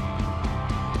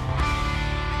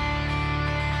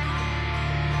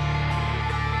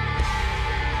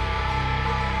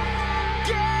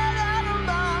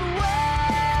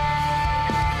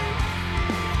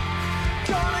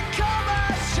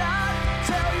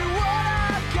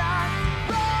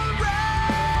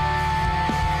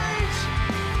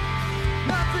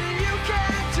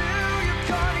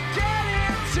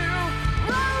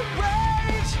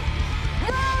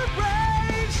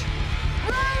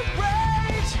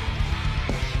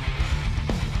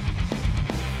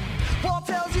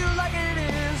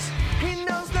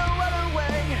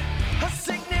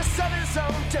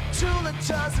tool that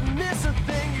doesn't miss a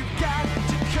thing. You got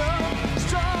to come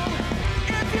strong.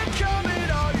 If you're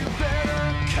coming on, you better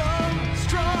come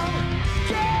strong.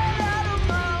 Get out of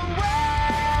my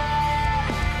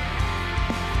way.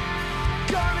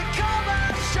 Gonna come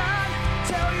and shine.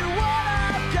 Tell you what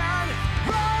I've got.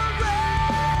 Road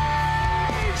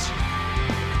rage.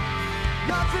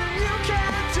 Nothing you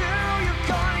can do. You're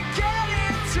gonna get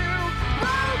into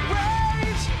road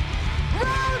rage.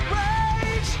 Road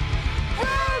rage.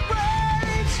 Road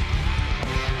rage.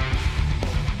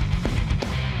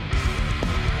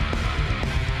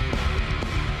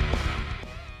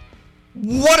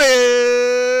 What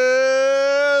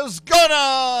is going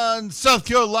on, South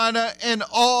Carolina and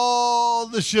all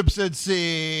the ships at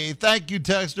sea? Thank you,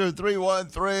 Texter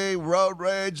 313, Road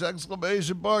Rage,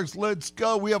 exclamation marks, let's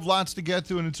go. We have lots to get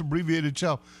to, and it's an abbreviated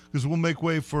show because we'll make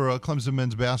way for Clemson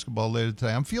men's basketball later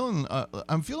today. I'm feeling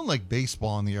like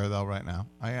baseball in the air, though, right now.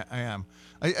 I am.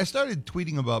 I started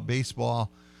tweeting about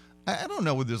baseball. I don't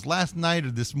know whether it's last night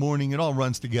or this morning. It all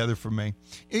runs together for me.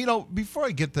 You know, before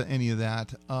I get to any of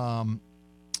that, oh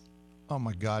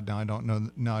my God, now I don't know.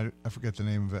 No, I forget the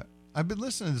name of it. I've been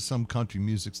listening to some country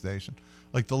music station,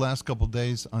 like the last couple of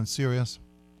days on Sirius.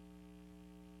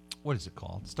 What is it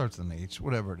called? It starts with an H,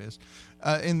 whatever it is.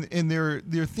 And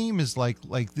their theme is like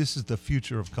this is the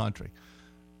future of country.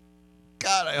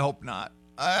 God, I hope not.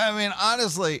 I mean,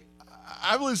 honestly,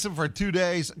 I've listened for 2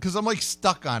 days because I'm like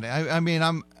stuck on it. I mean,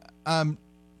 I'm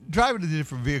driving a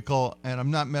different vehicle, and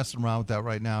I'm not messing around with that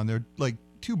right now. And they're like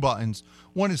two buttons.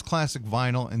 One is classic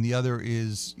vinyl, and the other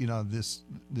is, you know, this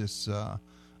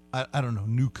I don't know,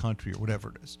 new country or whatever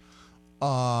it is.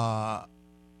 Honestly,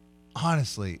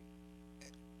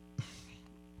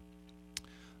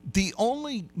 the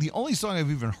only song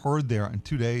I've even heard there in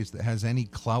 2 days that has any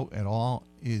clout at all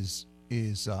is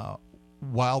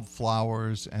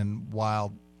Wildflowers and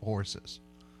Wild Horses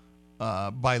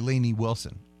by Lainey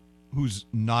Wilson, who's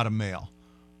not a male.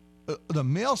 The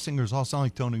male singers all sound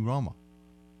like Tony Romo,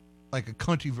 like a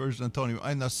country version of Tony Romo.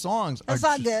 And the songs That's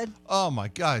are not good. Oh my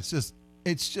God,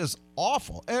 it's just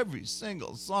awful. Every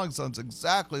single song sounds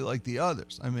exactly like the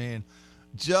others. I mean,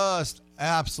 just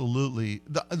absolutely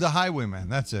the Highwayman.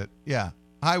 That's it. Yeah,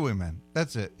 Highwayman.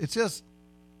 That's it. It's just,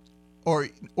 or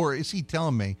is he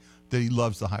telling me that he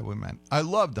loves the Highwayman? I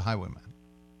love the Highwayman.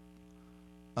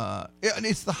 And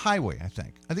it's the highway. I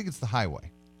think it's the highway.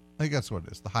 I think that's what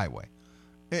it is. The highway.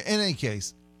 In any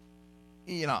case,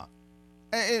 you know,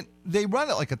 they run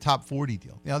it like a top 40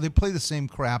 deal. You know, they play the same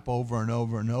crap over and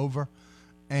over and over.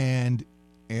 And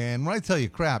when I tell you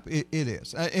crap, it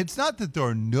is. It's not that there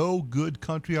are no good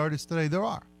country artists today. There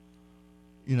are.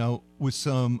 You know, with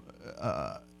some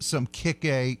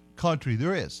kick-A country,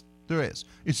 there is.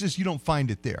 It's just you don't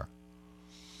find it there.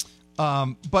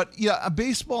 But yeah,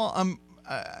 baseball.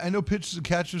 I know pitchers and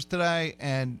catchers today,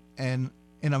 and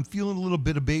I'm feeling a little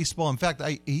bit of baseball. In fact,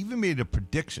 I even made a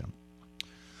prediction.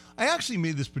 I actually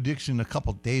made this prediction a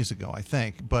couple days ago, I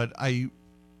think, but I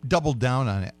doubled down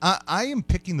on it. I am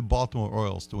picking the Baltimore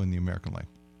Orioles to win the American League.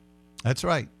 That's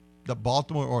right, the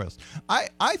Baltimore Orioles.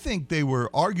 I think they were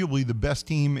arguably the best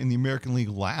team in the American League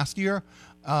last year,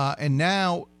 and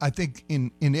now I think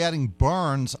in adding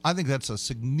Burns, I think that's a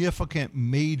significant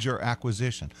major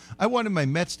acquisition. I wanted my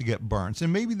Mets to get Burns,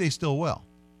 and maybe they still will.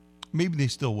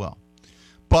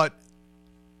 But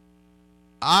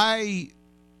I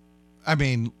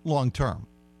mean, long term,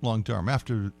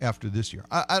 after this year,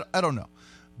 I don't know.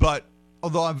 But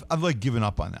although I've like given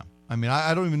up on them. I mean,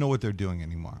 I don't even know what they're doing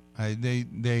anymore.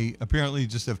 They apparently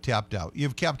just have tapped out. You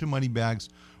have Captain Moneybags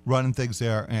running things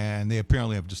there, and they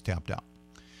apparently have just tapped out.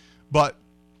 But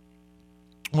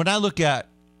when I look at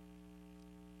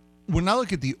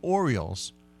the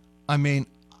Orioles, I mean,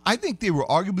 I think they were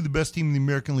arguably the best team in the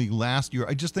American League last year.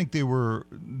 I just think they were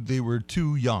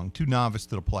too young, too novice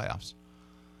to the playoffs,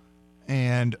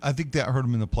 and I think that hurt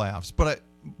them in the playoffs. But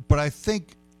I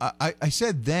think I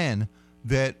said then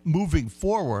that moving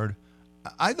forward,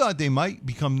 I thought they might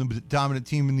become the dominant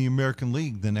team in the American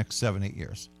League the next 7-8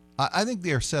 years. I think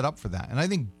they are set up for that, and I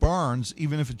think Burns,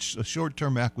 even if it's a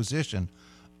short-term acquisition,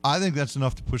 I think that's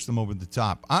enough to push them over the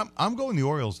top. I'm going the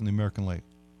Orioles in the American League.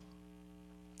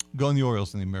 Going the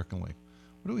Orioles in the American League.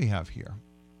 What do we have here?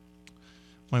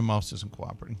 My mouse isn't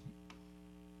cooperating.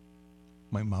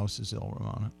 My mouse is ill,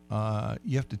 Ramona.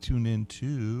 You have to tune in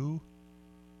to...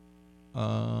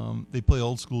 they play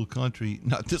old school country,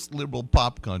 not this liberal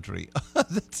pop country.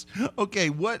 That's okay.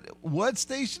 What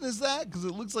station is that? Because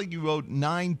it looks like you wrote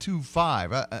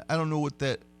 925. I don't know what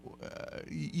that.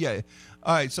 Yeah.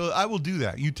 All right. So I will do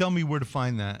that. You tell me where to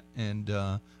find that, and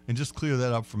just clear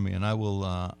that up for me, and I will.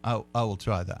 I will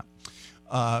try that.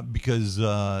 because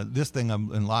this thing I've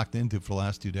been locked into for the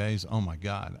last 2 days. Oh my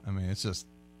God! I mean, it's just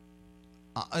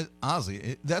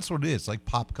honestly, that's what it is. Like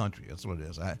pop country. That's what it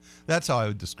is. That's how I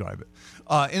would describe it.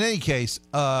 In any case,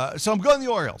 so I'm going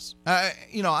the Orioles. I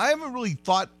haven't really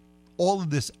thought all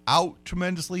of this out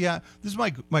tremendously yet. This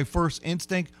is my first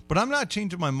instinct, but I'm not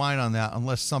changing my mind on that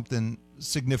unless something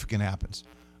significant happens.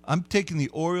 I'm taking the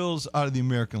Orioles out of the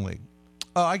American League.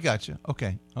 Oh, I got you.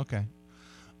 Okay.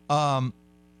 I'm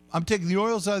taking the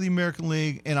Orioles out of the American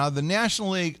League, and out of the National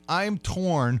League, I'm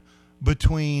torn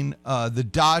between the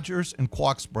Dodgers and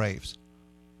Quack's Braves.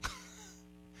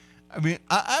 I mean,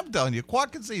 I'm telling you,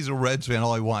 Quack can say he's a Reds fan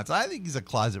all he wants. I think he's a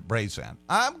closet Braves fan.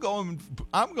 I'm going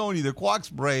either Quack's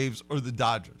Braves or the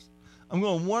Dodgers. I'm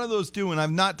going one of those two, and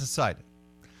I've not decided.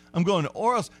 I'm going to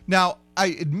Orioles. Now, I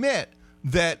admit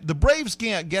that the Braves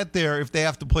can't get there if they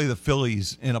have to play the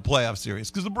Phillies in a playoff series,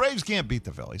 because the Braves can't beat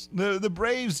the Phillies. The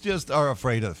Braves just are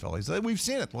afraid of the Phillies. We've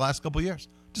seen it the last couple of years.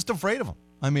 Just afraid of them.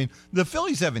 I mean, the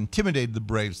Phillies have intimidated the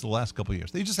Braves the last couple of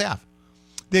years. They just have.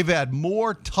 They've had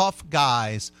more tough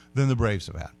guys than the Braves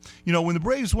have had. When the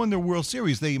Braves won their World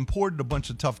Series, they imported a bunch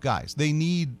of tough guys. They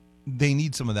need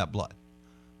some of that blood.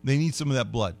 They need some of that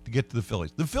blood to get to the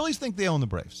Phillies. The Phillies think they own the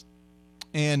Braves.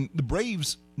 And the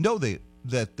Braves know that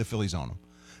the Phillies own them.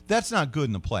 That's not good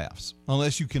in the playoffs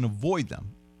unless you can avoid them.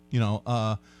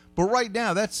 But right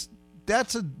now, that's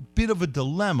a bit of a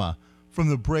dilemma from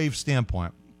the Braves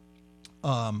standpoint.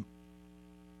 But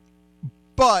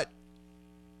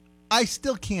I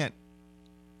still can't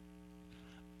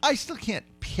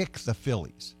pick the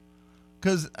Phillies,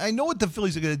 because I know what the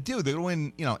Phillies are going to do. They're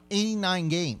going to win, 89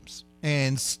 games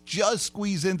and just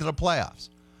squeeze into the playoffs.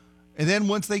 And then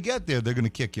once they get there, they're going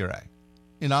to kick your ass.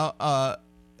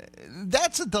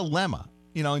 That's a dilemma,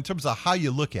 in terms of how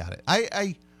you look at it.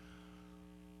 I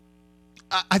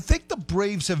think the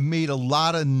Braves have made a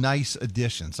lot of nice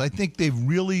additions. I think they've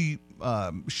really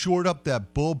shored up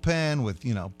that bullpen with,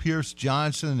 Pierce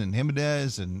Johnson and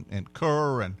Jimenez and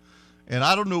Kerr. And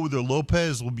I don't know whether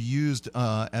Lopez will be used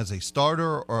as a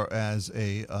starter or as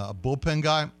a bullpen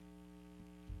guy.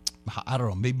 I don't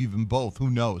know, maybe even both.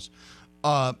 Who knows?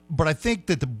 But I think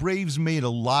that the Braves made a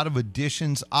lot of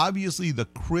additions. Obviously, the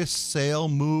Chris Sale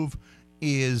move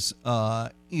is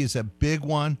a big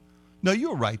one. No,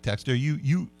 you were right, Texter.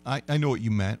 I know what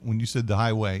you meant when you said the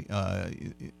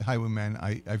highwayman.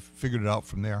 I figured it out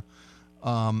from there.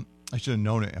 I should have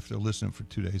known it after listening for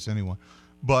 2 days anyway.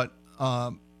 But I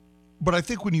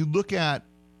think when you look at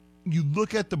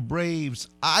the Braves,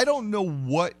 I don't know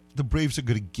what the Braves are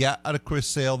going to get out of Chris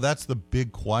Sale. That's the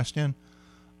big question.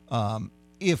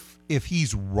 If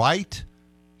he's right,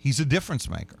 he's a difference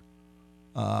maker.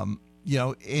 And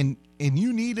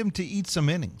you need him to eat some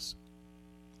innings.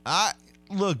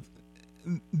 Look,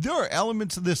 there are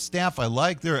elements of this staff I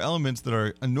like. There are elements that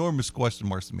are enormous question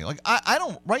marks to me. Like, I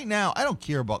don't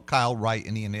care about Kyle Wright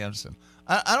and Ian Anderson.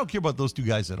 I don't care about those two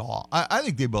guys at all. I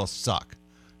think they both suck.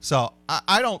 So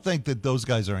I don't think that those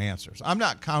guys are answers. I'm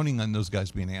not counting on those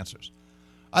guys being answers.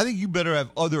 I think you better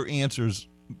have other answers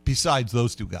besides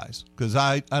those two guys, because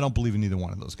I don't believe in either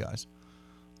one of those guys.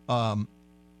 But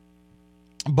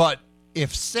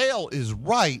if Sale is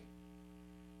right,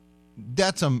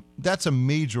 that's a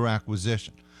major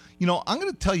acquisition. I'm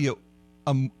going to tell you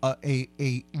a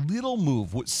little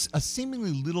move, a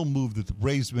seemingly little move that the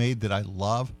Braves made that I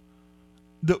love.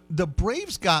 The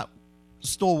Braves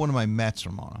stole one of my Mets,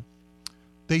 Ramona.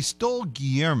 They stole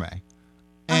Guillermo,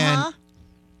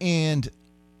 and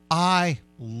I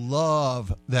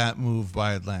love that move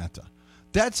by Atlanta.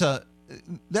 That's a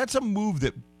move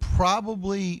that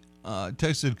probably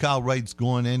texted Kyle Wright's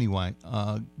going anyway.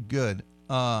 Good.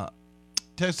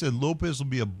 Texted Lopez will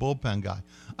be a bullpen guy.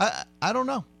 I don't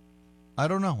know. I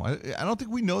don't think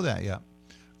we know that yet.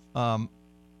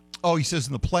 He says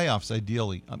in the playoffs,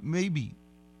 ideally. Maybe.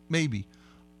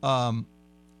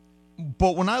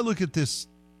 But when I look at this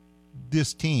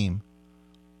team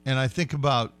and I think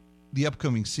about the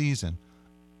upcoming season,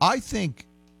 I think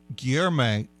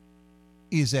Guillermo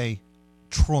is a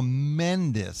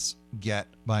tremendous get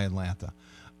by Atlanta.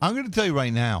 I'm going to tell you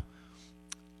right now,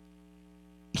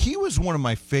 he was one of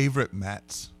my favorite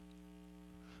Mets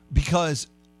because,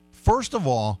 first of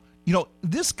all,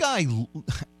 this guy,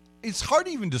 it's hard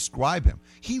to even describe him.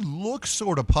 He looks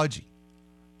sort of pudgy.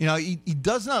 He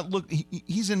does not look,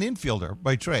 he's an infielder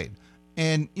by trade.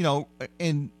 And,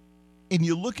 and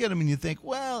you look at him and you think,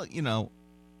 well,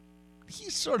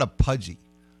 he's sort of pudgy,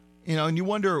 and you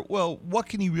wonder, well, what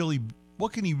can he really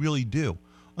do?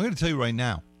 I'm going to tell you right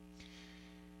now.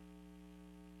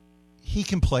 he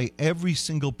can play every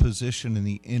single position in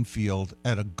the infield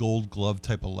at a Gold Glove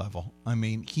type of level. I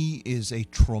mean, he is a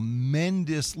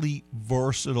tremendously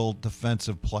versatile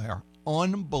defensive player,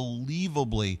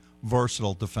 unbelievably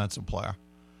versatile defensive player,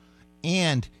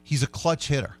 and he's a clutch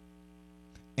hitter.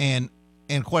 And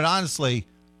quite honestly,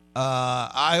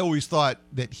 I always thought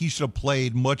that he should have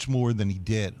played much more than he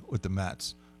did with the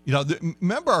Mets. You know,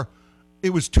 remember, it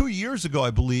was 2 years ago,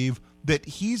 I believe, that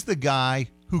he's the guy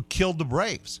who killed the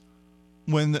Braves.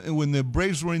 When the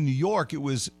Braves were in New York, it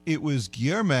was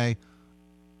Guillermo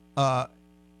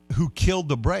who killed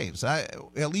the Braves.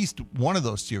 At least one of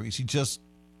those series.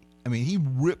 He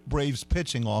ripped Braves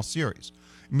pitching all series.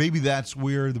 Maybe that's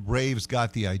where the Braves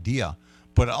got the idea.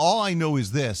 But all I know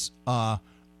is this.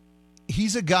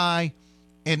 He's a guy,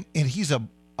 and he's a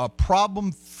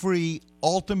problem-free,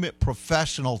 ultimate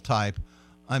professional type.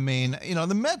 I mean, you know,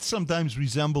 the Mets sometimes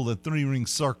resemble the three-ring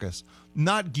circus,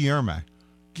 not Guillermo.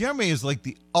 Guillermo is like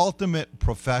the ultimate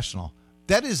professional.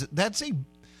 That is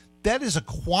a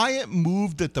quiet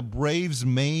move that the Braves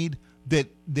made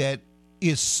that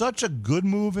is such a good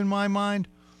move in my mind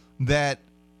that,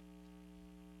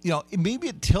 you know, maybe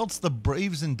it tilts the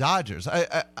Braves and Dodgers.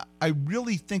 I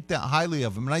really think that highly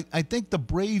of him, and I think the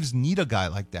Braves need a guy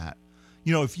like that.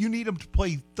 You know, if you need him to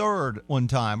play third one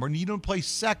time or need him to play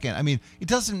second, I mean, it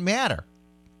doesn't matter.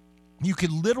 You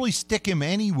could literally stick him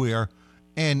anywhere,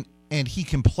 and he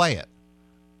can play it.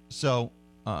 So,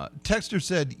 Texter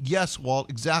said, yes,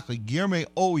 Walt, exactly. Guillermo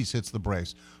always hits the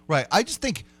Braves. Right. I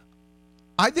think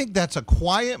that's a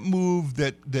quiet move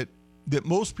that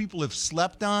most people have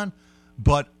slept on,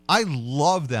 but I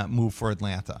love that move for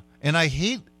Atlanta. And I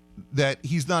hate that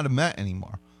he's not a Met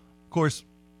anymore. Of course,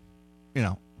 you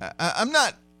know, I'm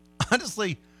not,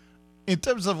 honestly, in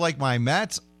terms of like my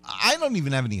Mets, I don't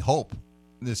even have any hope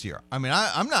this year. I mean,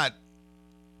 I'm not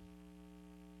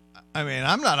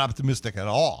optimistic at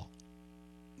all.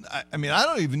 I mean, I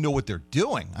don't even know what they're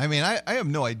doing. I mean, I have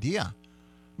no idea.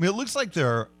 I mean, it looks like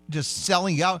they're just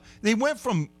selling out. They went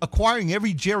from acquiring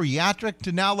every geriatric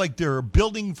to now like they're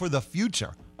building for the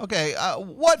future. Okay,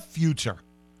 what future?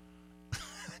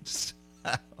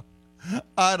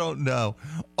 I don't know.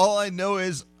 All I know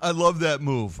is I love that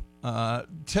move. Another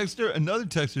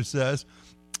texter says,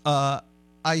 I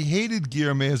hated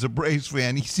Guillermo as a Braves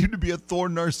fan. He seemed to be a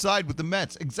thorn in our side with the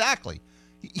Mets. Exactly.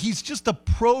 He's just a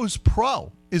pro's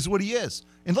pro is what he is.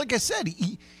 And like I said,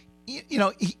 he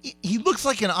looks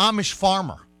like an Amish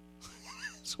farmer.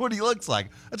 That's what he looks like.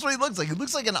 That's what he looks like. He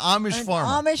looks like an Amish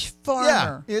farmer. Amish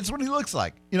farmer. Yeah, it's what he looks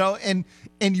like. You know, and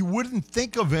you wouldn't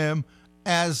think of him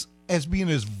as being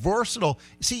as versatile.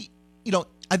 See, you know,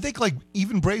 I think like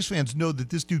even Braves fans know that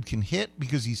this dude can hit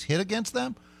because he's hit against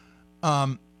them.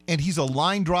 And he's a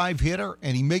line drive hitter,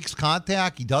 and he makes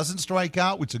contact. He doesn't strike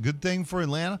out, which is a good thing for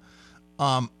Atlanta.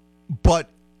 But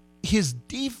his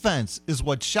defense is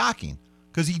what's shocking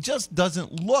because he just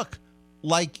doesn't look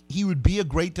like he would be a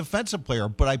great defensive player.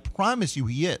 But I promise you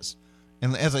he is.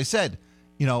 And as I said,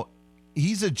 you know,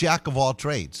 he's a jack of all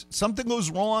trades. Something goes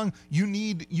wrong, you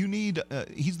need.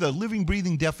 He's the living,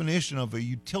 breathing definition of a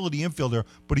utility infielder,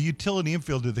 but a utility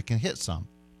infielder that can hit some.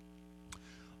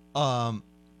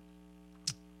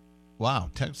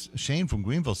 Wow. Shane from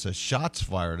Greenville says shots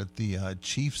fired at the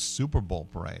Chiefs Super Bowl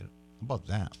parade. How about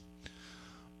that?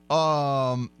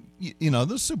 You know,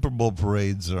 those Super Bowl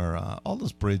parades are, all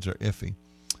those parades are iffy.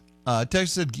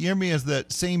 Tex said, Guillermo has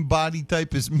that same body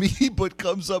type as me, but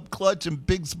comes up clutch in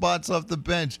big spots off the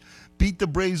bench. Beat the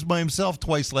Braves by himself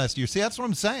twice last year. See, that's what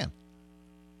I'm saying.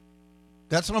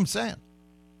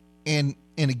 And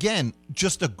again,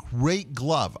 just a great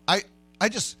glove.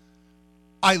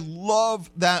 I love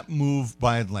that move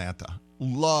by Atlanta.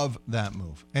 Love that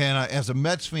move. And as a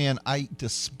Mets fan, I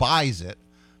despise it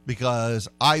because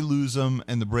I lose them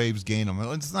and the Braves gain them.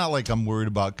 It's not like I'm worried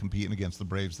about competing against the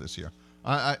Braves this year.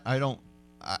 I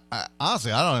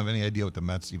honestly, I don't have any idea what the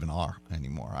Mets even are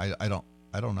anymore. I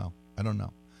don't know.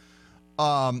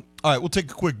 All right, we'll take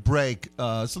a quick break.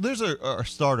 So there's our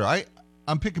starter.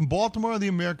 I'm picking Baltimore in the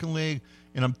American League,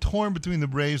 and I'm torn between the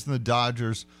Braves and the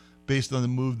Dodgers based on the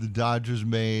move the Dodgers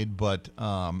made, but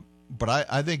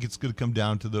I think it's going to come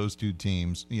down to those two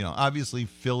teams. You know, obviously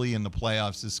Philly in the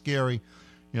playoffs is scary.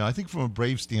 You know, I think from a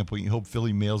Braves standpoint, you hope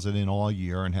Philly mails it in all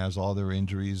year and has all their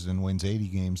injuries and wins 80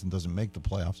 games and doesn't make the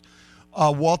playoffs.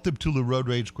 Walt Tula Road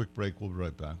Rage, quick break. We'll be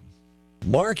right back.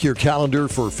 Mark your calendar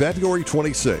for February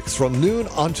 26th from noon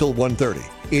until 1:30.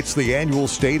 It's the annual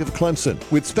State of Clemson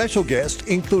with special guests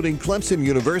including Clemson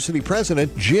University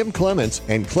President Jim Clements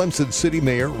and Clemson City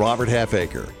Mayor Robert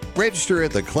Halfacre. Register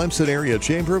at the Clemson Area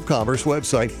Chamber of Commerce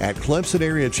website at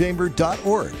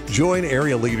clemsonareachamber.org. Join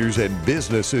area leaders and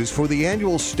businesses for the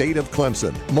annual State of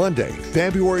Clemson, Monday,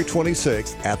 February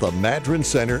 26th at the Madron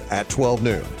Center at 12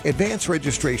 noon. Advance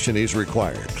registration is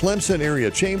required.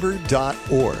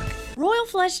 clemsonareachamber.org. Royal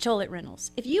Flush Toilet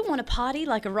Rentals. If you want to potty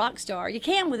like a rock star, you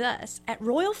can with us. At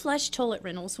Royal Flush Toilet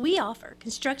Rentals, we offer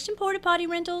construction porta-potty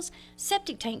rentals,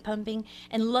 septic tank pumping,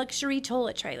 and luxury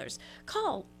toilet trailers.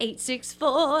 Call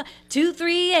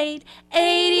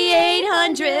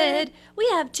 864-238-8800. We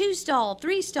have 2-stall,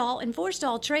 3-stall, and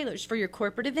 4-stall trailers for your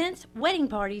corporate events, wedding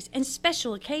parties, and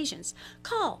special occasions.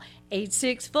 Call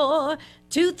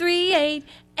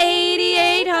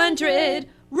 864-238-8800.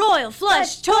 Royal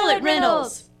Flush Toilet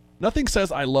Rentals. Nothing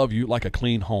says I love you like a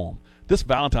clean home. This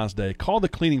Valentine's Day, call the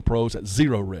cleaning pros at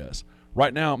Zero Res.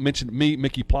 Right now, mention me,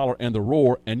 Mickey Plower, and The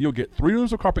Roar, and you'll get 3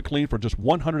 rooms of carpet clean for just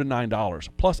 $109,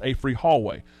 plus a free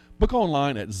hallway. Book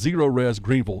online at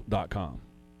ZeroResGreenville.com.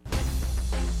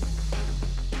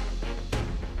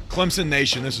 Clemson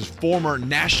Nation, this is former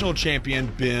national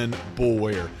champion Ben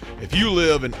Boulware. If you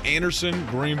live in Anderson,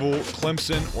 Greenville,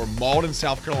 Clemson, or Malden,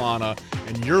 South Carolina,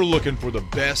 and you're looking for the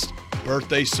best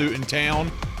birthday suit in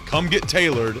town, come get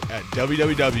tailored at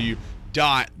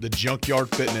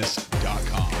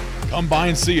www.thejunkyardfitness.com. Come by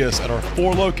and see us at our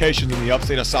 4 locations in the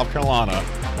upstate of South Carolina.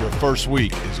 Your first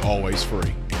week is always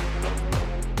free.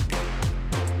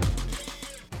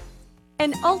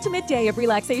 An ultimate day of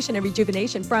relaxation and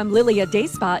rejuvenation from Lilia Day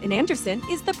Spa in Anderson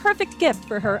is the perfect gift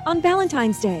for her on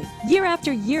Valentine's Day. Year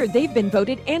after year, they've been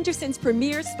voted Anderson's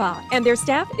premier spa, and their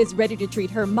staff is ready to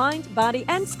treat her mind, body,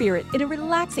 and spirit in a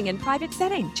relaxing and private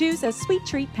setting. Choose a sweet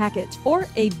treat package or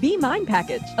a Be Mine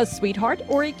package, a sweetheart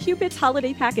or a Cupid's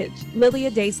holiday package. Lilia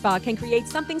Day Spa can create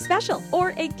something special,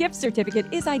 or a gift certificate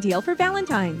is ideal for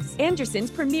Valentine's.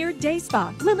 Anderson's premier day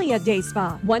spa, Lilia Day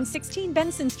Spa, 116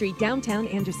 Benson Street, downtown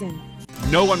Anderson.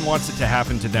 No one wants it to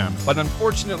happen to them, but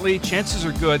unfortunately, chances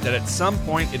are good that at some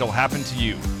point it'll happen to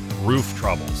you. Roof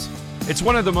troubles. It's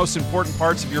one of the most important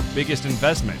parts of your biggest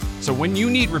investment. So when you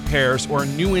need repairs or a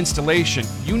new installation,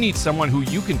 you need someone who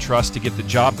you can trust to get the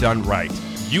job done right.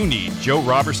 You need Joe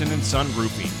Robertson & Son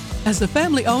Roofing. As a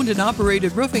family-owned and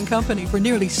operated roofing company for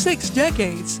nearly 6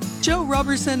 decades, Joe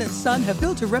Robertson & Son have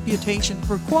built a reputation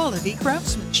for quality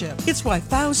craftsmanship. It's why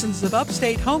thousands of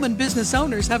upstate home and business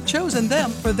owners have chosen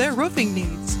them for their roofing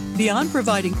needs. Beyond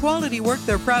providing quality work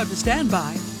they're proud to stand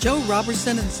by, Joe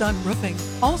Robertson & Son Roofing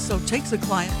also takes a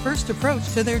client-first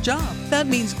approach to their job. That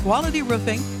means quality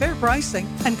roofing, fair pricing,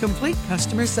 and complete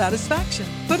customer satisfaction.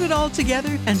 Put it all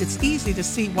together, and it's easy to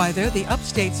see why they're the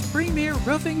upstate's premier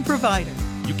roofing provider.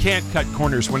 You can't cut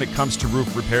corners when it comes to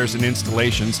roof repairs and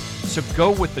installations, so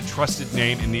go with the trusted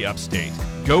name in the upstate.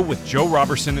 Go with Joe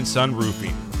Robertson & Son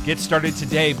Roofing. Get started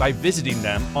today by visiting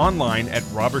them online at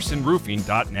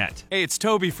robertsonroofing.net. Hey, it's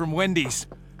Toby from Wendy's.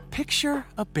 Picture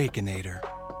a Baconator.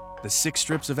 The 6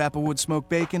 strips of Applewood smoked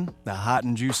bacon, the hot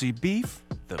and juicy beef,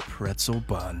 the pretzel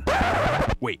bun.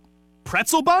 Wait,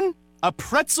 pretzel bun? A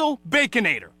pretzel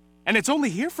Baconator. And it's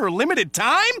only here for a limited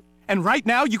time? And right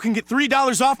now you can get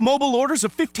 $3 off mobile orders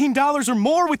of $15 or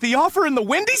more with the offer in the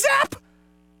Wendy's app?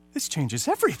 This changes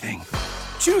everything.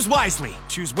 Choose wisely.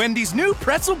 Choose Wendy's new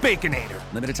Pretzel Baconator.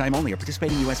 Limited time only. At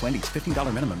participating U.S. Wendy's.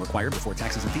 $15 minimum required before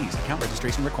taxes and fees. Account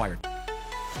registration required.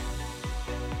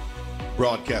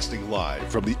 Broadcasting live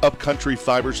from the Upcountry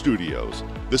Fiber Studios.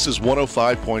 This is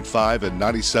 105.5 and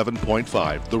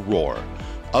 97.5 The Roar.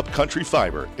 Upcountry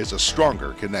Fiber is a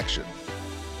stronger connection.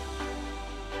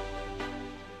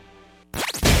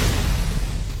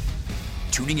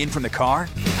 Tuning in from the car?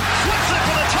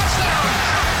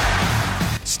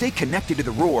 Stay connected to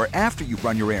The Roar after you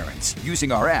run your errands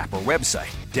using our app or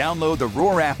website. Download the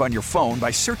Roar app on your phone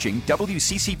by searching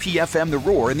WCCP-FM The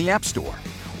Roar in the App Store.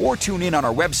 Or tune in on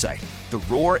our website,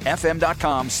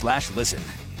 theroarfm.com/listen.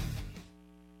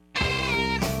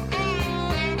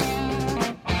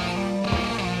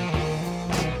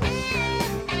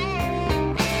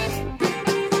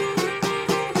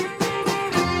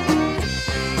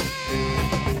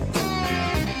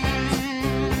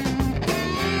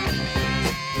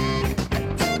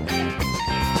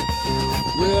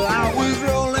 Well, I was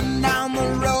rolling down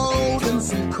the road in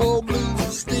some cold blue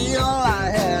steel. I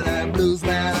had a blues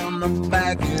man on the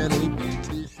back and he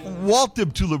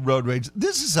Welcome to the Road Rage.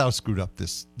 This is how screwed up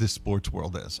this sports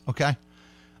world is, okay?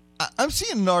 I'm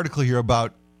seeing an article here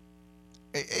about,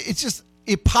 it's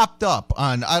it popped up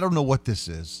on, I don't know what this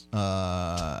is.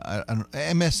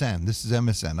 MSN. This is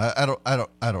MSN.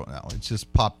 I don't know. It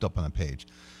just popped up on the page.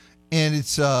 And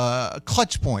it's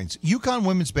clutch points. UConn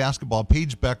women's basketball,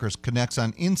 Paige Beckers connects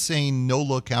on insane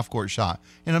no-look half-court shot.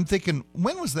 And I'm thinking,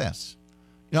 when was this?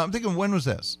 When was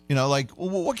this?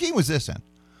 What game was this in?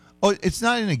 Oh, it's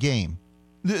not in a game.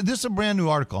 This is a brand new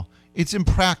article. It's in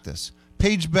practice.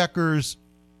 Paige Beckers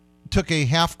took a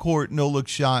half-court no-look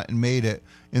shot and made it,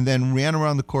 and then ran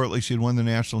around the court like she had won the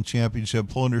national championship,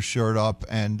 pulling her shirt up,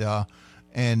 and all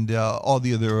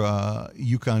the other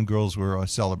UConn girls were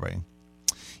celebrating.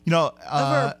 Over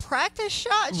a practice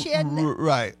shot, she had.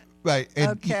 Right. And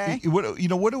okay.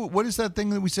 What is that thing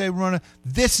that we say, Rona?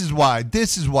 This is why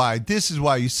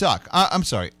you suck. I'm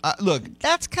sorry. Look.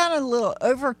 That's kind of a little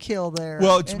overkill there.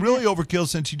 Well, it's really overkill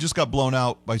since she just got blown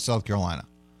out by South Carolina.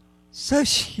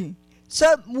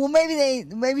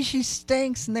 Maybe she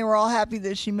stinks, and they were all happy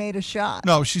that she made a shot.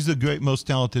 No, she's the most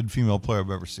talented female player I've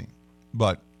ever seen.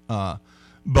 But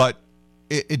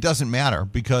it doesn't matter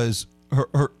because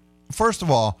her first of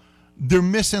all, they're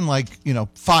missing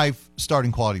 5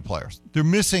 starting quality players. They're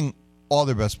missing all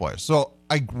their best players. So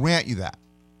I grant you that.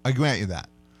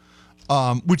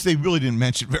 Which they really didn't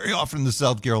mention very often in the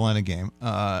South Carolina game.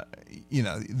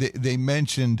 They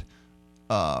mentioned,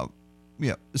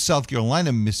 South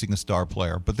Carolina missing a star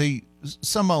player, but they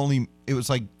somehow it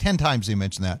was 10 times they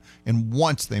mentioned that, and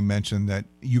once they mentioned that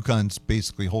UConn's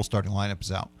basically whole starting lineup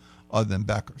is out, other than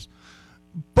Beckers.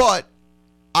 But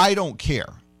I don't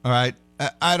care. All right.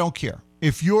 I don't care.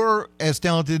 If you're as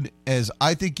talented as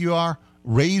I think you are,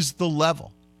 raise the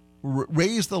level.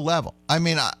 Raise the level. I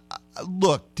mean,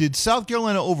 look, did South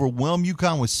Carolina overwhelm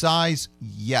UConn with size?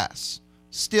 Yes.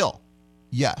 Still,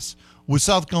 yes. Was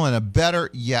South Carolina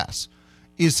better? Yes.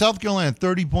 Is South Carolina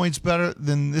 30 points better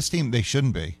than this team? They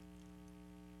shouldn't be.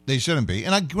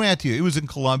 And I grant you, it was in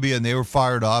Columbia and they were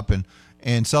fired up and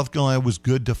South Carolina was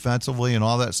good defensively and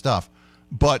all that stuff.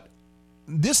 But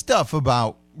this stuff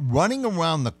about running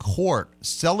around the court,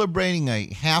 celebrating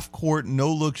a half-court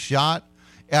no-look shot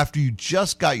after you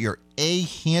just got your A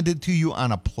handed to you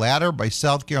on a platter by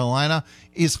South Carolina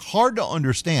is hard to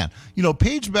understand.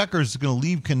 Paige Beckers is going to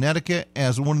leave Connecticut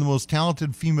as one of the most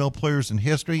talented female players in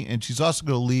history, and she's also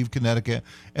going to leave Connecticut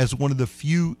as one of the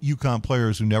few UConn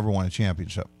players who never won a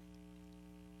championship.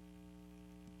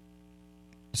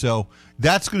 So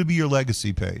that's going to be your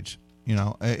legacy, Paige.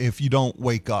 If you don't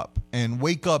wake up. And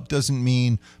wake up doesn't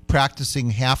mean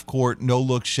practicing half-court,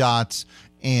 no-look shots,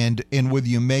 and whether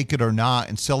you make it or not,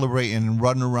 and celebrating and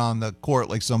running around the court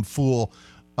like some fool,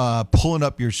 pulling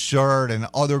up your shirt, and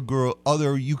other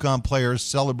UConn players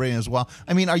celebrating as well.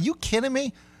 I mean, are you kidding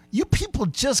me? You people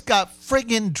just got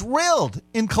friggin' drilled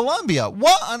in Columbia.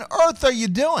 What on earth are you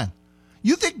doing?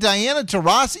 You think Diana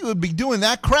Taurasi would be doing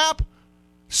that crap?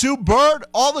 Sue Bird,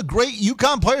 all the great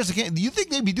UConn players, do you think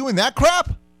they'd be doing that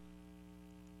crap?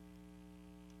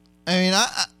 I mean,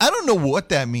 I don't know what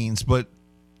that means, but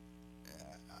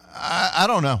I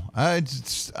don't know. I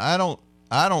don't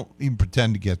even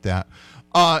pretend to get that.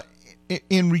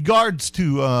 In regards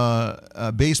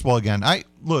to baseball again,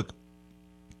 the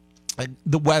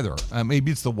weather. Maybe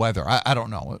it's the weather. I don't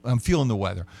know. I'm feeling the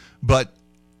weather, but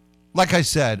like I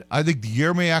said, I think the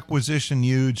Yerme acquisition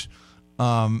huge.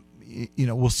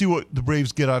 We'll see what the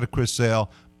Braves get out of Chris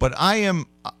Sale, but I'm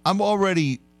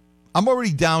already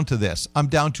down to this. I'm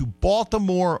down to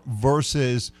Baltimore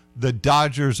versus the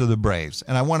Dodgers or the Braves,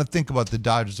 and I want to think about the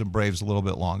Dodgers and Braves a little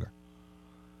bit longer.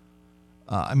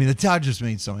 The Dodgers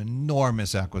made some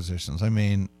enormous acquisitions.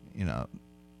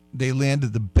 They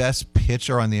landed the best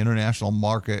pitcher on the international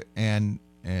market, and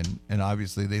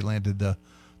obviously they landed the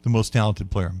most talented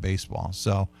player in baseball.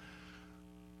 So.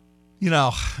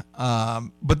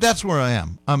 But that's where I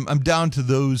am. I'm down to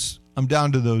those. I'm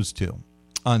down to those two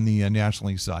on the National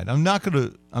League side. I'm not gonna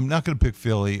pick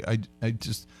Philly. I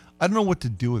don't know what to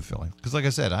do with Philly because, like I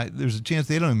said, there's a chance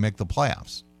they don't even make the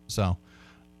playoffs. So,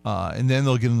 and then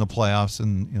they'll get in the playoffs,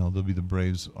 and they'll be the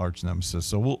Braves' arch nemesis.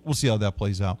 So we'll see how that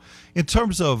plays out. In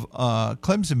terms of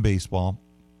Clemson baseball,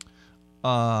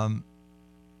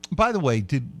 by the way,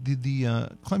 did the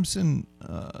Clemson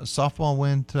softball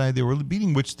win today? They were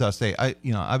beating Wichita State.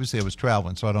 Obviously I was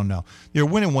traveling, so I don't know. They were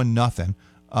winning 1-0.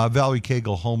 Valerie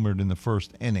Cagle homered in the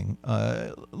first inning.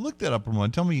 Look that up,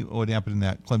 Ramon. Tell me what happened in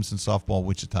that Clemson softball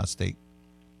Wichita State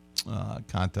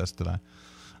contest today.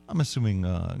 I'm assuming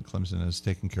Clemson is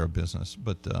taking care of business,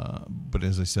 but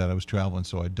as I said, I was traveling,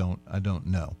 so I don't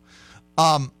know.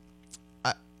 But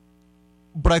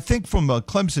I think from a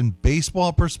Clemson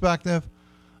baseball perspective,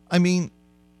 we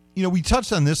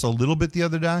touched on this a little bit the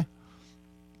other day,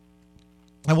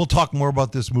 and we'll talk more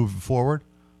about this moving forward.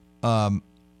 I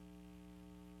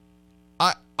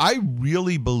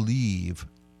really believe.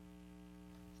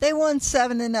 They won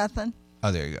 7-0.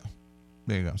 Oh, there you go.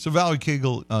 There you go. So Valerie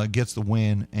Kegel gets the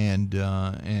win, and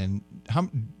how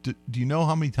do you know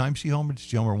how many times she homered? Did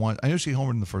she homer once? I know she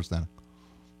homered in the first inning.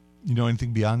 You know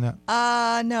anything beyond that?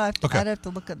 No. I'd have to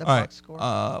look at the box score.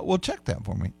 Well, check that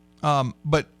for me.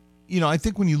 But I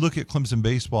think when you look at Clemson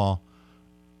baseball,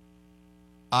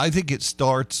 I think it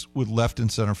starts with left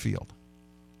and center field.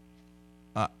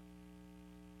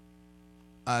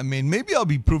 I mean, maybe I'll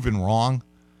be proven wrong,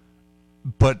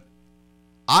 but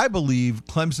I believe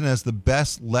Clemson has the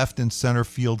best left and center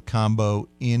field combo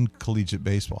in collegiate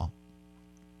baseball.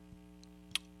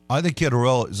 I think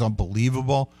Kitterell is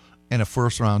unbelievable and a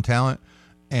first-round talent,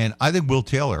 and I think Will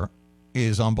Taylor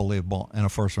is unbelievable and a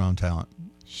first-round talent.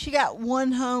 She got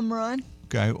 1 home run.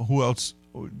 Okay, who else?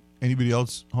 Anybody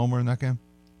else homer in that game?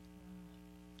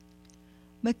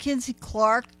 Mackenzie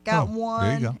Clark got 1.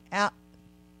 There you go.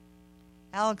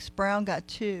 Alex Brown got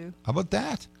 2. How about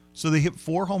that? So they hit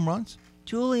 4 home runs?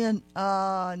 Julian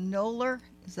Noller,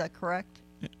 is that correct?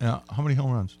 Yeah. How many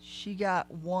home runs? She got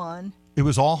 1. It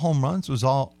was all home runs? It was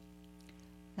all...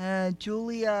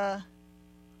 Julia...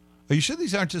 Are you sure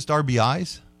these aren't just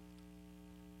RBIs?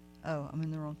 Oh, I'm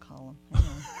in the wrong column. Hang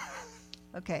on.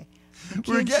 Okay.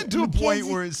 We're getting to a point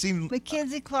where it seemed...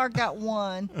 Mackenzie Clark got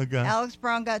 1. Okay. Alex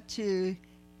Brown got 2.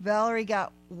 Valerie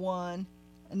got 1.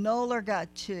 Noller got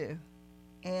 2.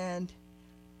 And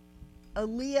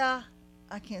Aaliyah,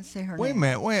 I can't say her name. Wait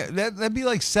a minute. That'd be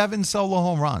like 7 solo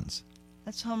home runs.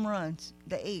 That's home runs.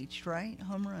 The H, right?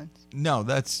 Home runs. No,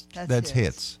 that's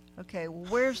hits. Okay, well,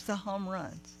 where's the home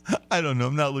runs? I don't know.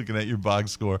 I'm not looking at your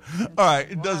box score. All right,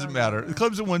 it doesn't matter.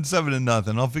 Clemson won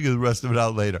 7-0. I'll figure the rest of it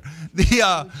out later.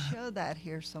 Show that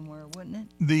here somewhere, wouldn't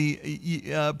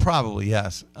it? Probably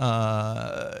yes.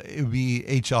 It would be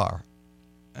HR.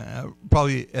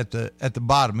 Probably at the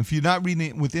bottom. If you're not reading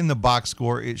it within the box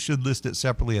score, it should list it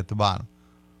separately at the bottom.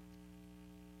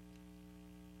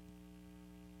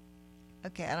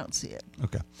 Okay, I don't see it.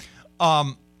 Okay.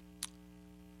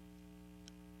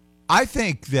 I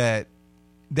think that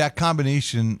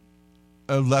combination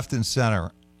of left and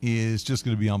center is just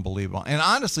going to be unbelievable. And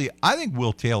honestly, I think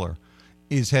Will Taylor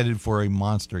is headed for a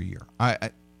monster year. I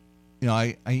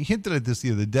hinted at this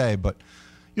the other day, but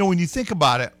when you think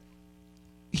about it,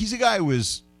 he's a guy who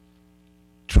was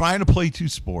trying to play 2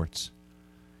 sports.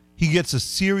 He gets a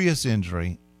serious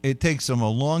injury. It takes him a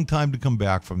long time to come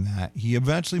back from that. He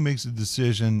eventually makes a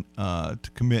decision to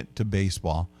commit to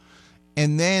baseball.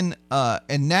 And then,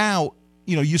 and now,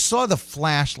 you saw the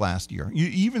flash last year. You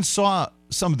even saw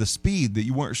some of the speed that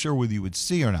you weren't sure whether you would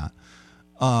see or not,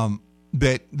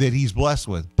 that he's blessed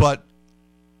with. But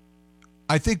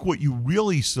I think what you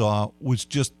really saw was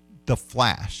just the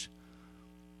flash.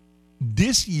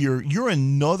 This year, you're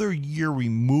another year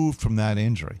removed from that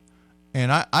injury.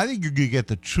 And I think you're going to get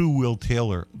the true Will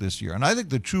Taylor this year. And I think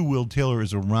the true Will Taylor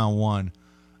is a round 1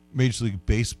 Major League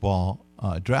Baseball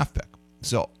draft pick.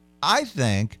 So I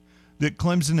think that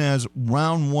Clemson has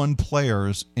round 1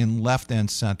 players in left and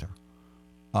center.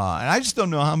 And I just don't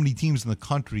know how many teams in the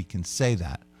country can say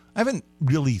that. I haven't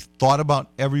really thought about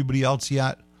everybody else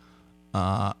yet.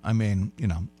 I mean,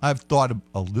 I've thought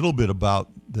a little bit about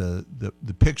the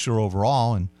picture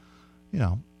overall, and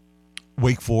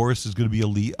Wake Forest is going to be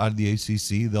elite out of the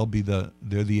ACC.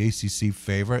 They're the ACC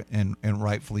favorite, and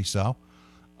rightfully so.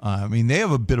 I mean, they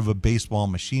have a bit of a baseball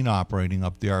machine operating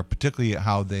up there, particularly at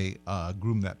how they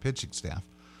groom that pitching staff.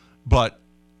 But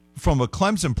from a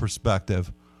Clemson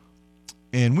perspective,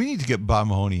 and we need to get Bob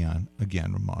Mahoney on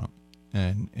again, Ramona,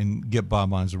 and get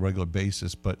Bob on as a regular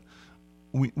basis. But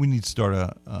we need to start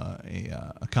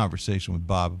a conversation with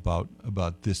Bob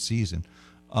about this season.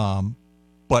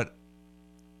 But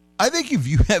I think if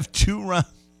you have 2 round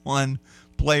 1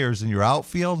 players in your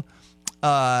outfield,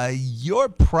 you're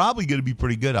probably going to be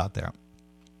pretty good out there.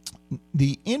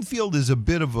 The infield is a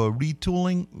bit of a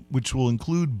retooling, which will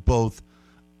include both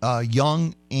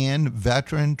young and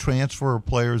veteran transfer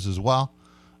players as well,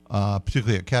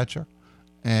 particularly at catcher,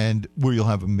 and where you'll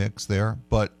have a mix there.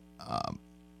 But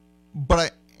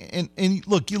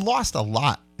look, you lost a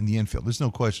lot in the infield. There's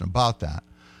no question about that,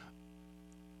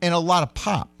 and a lot of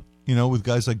pop, with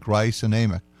guys like Grice and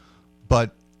Amick.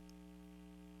 But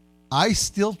I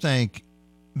still think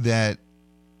that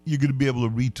you're going to be able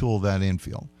to retool that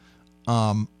infield.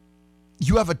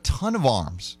 You have a ton of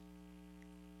arms.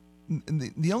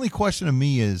 The only question to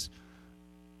me is,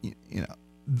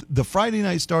 the Friday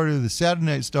night starter, the Saturday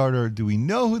night starter, do we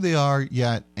know who they are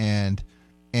yet, and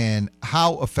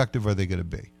how effective are they going to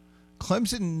be?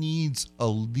 Clemson needs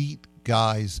elite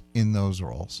guys in those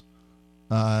roles.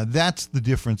 That's the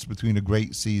difference between a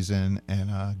great season and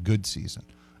a good season,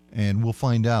 and we'll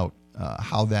find out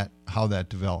how that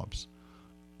develops.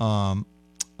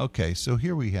 Okay, so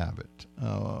here we have it.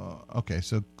 Okay,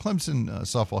 so Clemson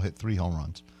softball hit 3 home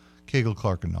runs. Cagle,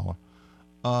 Clark, and Noah.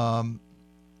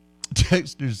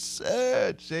 Texter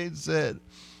said, Shane said,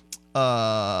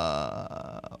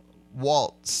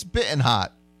 Walt, spitting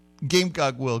hot.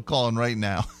 Gamecock Will calling right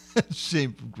now.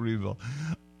 Shane from Greenville.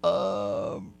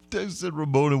 Texter said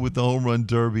Ramona with the home run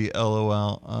derby,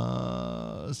 LOL.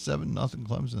 7-0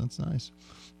 Clemson, that's nice.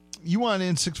 You want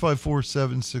in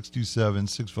 654-7627,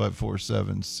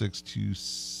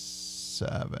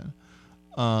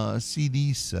 654-7627.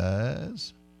 CD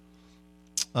says,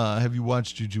 have you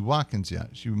watched Juju Watkins yet?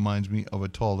 She reminds me of a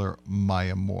taller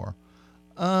Maya Moore.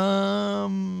 I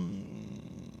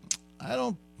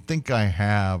don't think I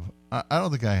have. I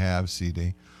don't think I have,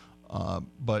 CD.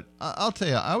 But I'll tell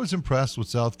you, I was impressed with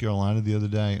South Carolina the other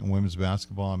day in women's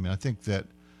basketball. I mean, I think that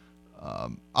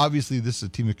obviously this is a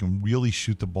team that can really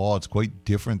shoot the ball. It's quite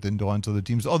different than Dawn's other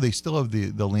teams. Oh, they still have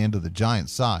the land of the giant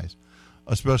size,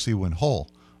 especially when whole.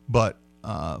 But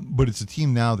it's a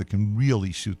team now that can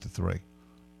really shoot the three.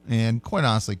 And quite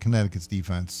honestly, Connecticut's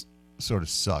defense sort of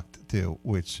sucked too,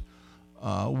 which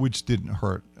didn't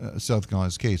hurt South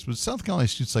Carolina's case. But South Carolina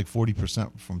shoots like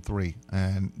 40% from three,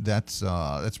 and that's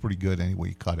pretty good any way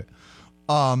you cut it.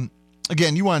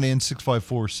 Again, you want in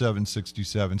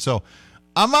 654-7627. So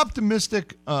I'm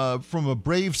optimistic from a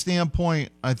Brave standpoint.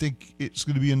 I think it's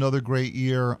going to be another great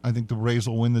year. I think the Braves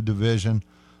will win the division.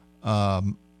 I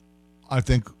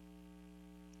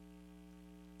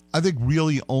think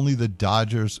really only the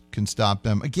Dodgers can stop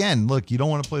them. Again, look, you don't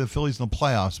want to play the Phillies in the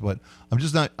playoffs, but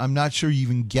I'm not sure you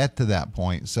even get to that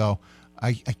point. So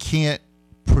I can't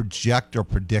project or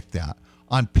predict that.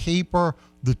 On paper,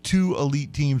 the two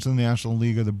elite teams in the National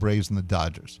League are the Braves and the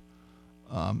Dodgers.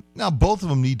 Now, both of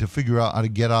them need to figure out how to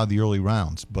get out of the early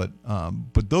rounds, but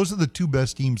those are the two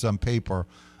best teams on paper,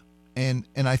 and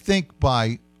I think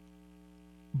by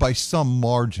some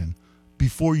margin,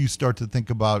 before you start to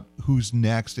think about who's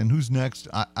next,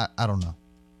 I don't know.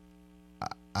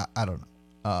 I don't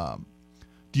know.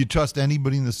 Do you trust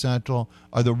anybody in the Central?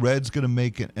 Are the Reds going to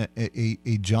make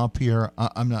a jump here?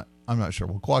 I'm not sure.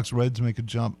 Will Clark's Reds make a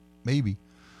jump? Maybe.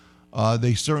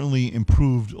 They certainly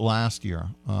improved last year.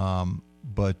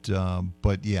 But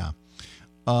yeah.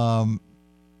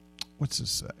 What's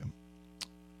this say?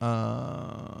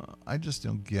 I just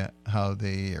don't get how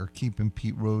they are keeping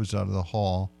Pete Rose out of the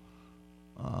Hall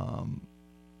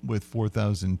with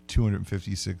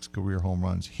 4,256 career home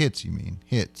runs. Hits, you mean?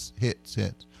 Hits.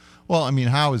 Well, I mean,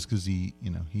 how is because he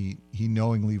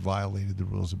knowingly violated the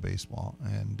rules of baseball.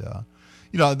 And,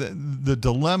 the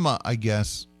dilemma, I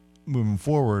guess, moving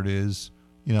forward is,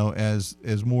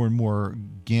 as more and more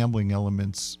gambling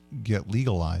elements get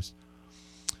legalized.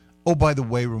 Oh, by the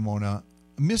way, Ramona,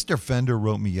 Mr. Fender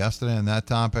wrote me yesterday on that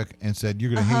topic and said,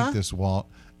 you're going to hate this, Walt.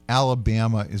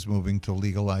 Alabama is moving to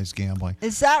legalize gambling.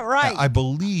 Is that right? I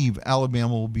believe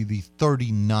Alabama will be the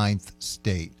 39th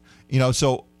state.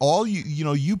 So all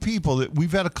you people that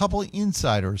we've had a couple of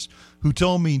insiders who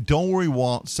told me, don't worry,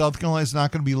 Walt, South Carolina's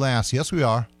not going to be last. Yes, we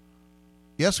are.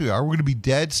 We're going to be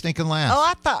dead stinking last.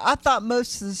 Oh, I thought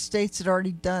most of the states had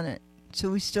already done it.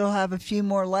 So we still have a few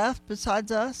more left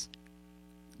besides us?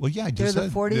 Well, yeah, I just said. They're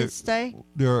the 40th state?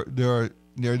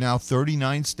 There are now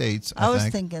 39 states, I was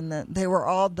thinking that they were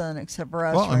all done except for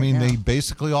us. Well, right now. they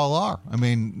basically all are.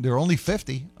 There are only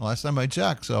 50 last time I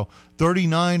checked. So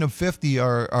 39 of 50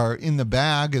 are in the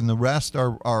bag, and the rest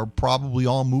are probably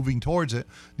all moving towards it.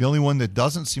 The only one that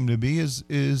doesn't seem to be is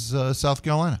South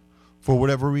Carolina for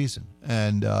whatever reason.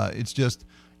 And it's just,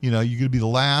 you're going to be the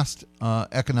last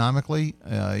economically.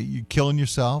 You're killing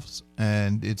yourselves,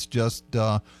 and it's just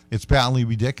it's patently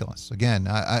ridiculous. Again,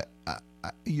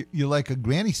 you're like a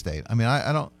granny state.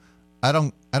 I don't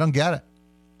get it.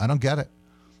 I don't get it.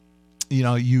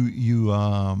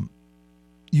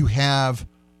 You have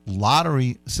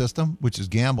lottery system, which is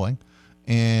gambling,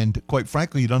 and quite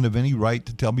frankly, you don't have any right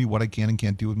to tell me what I can and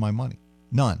can't do with my money.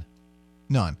 None.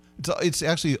 It's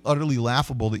actually utterly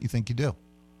laughable that you think you do.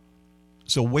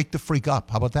 So wake the freak up.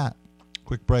 How about that?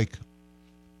 Quick break.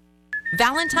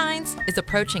 Valentine's is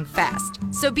approaching fast,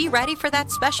 so be ready for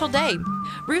that special day.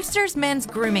 Rooster's Men's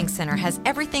Grooming Center has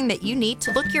everything that you need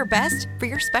to look your best for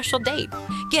your special date.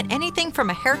 Get anything from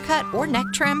a haircut or neck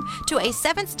trim to a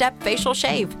 7-step facial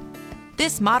shave.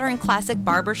 This modern classic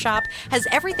barbershop has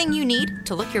everything you need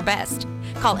to look your best.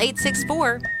 Call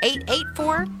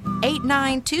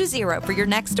 864-884-8920 for your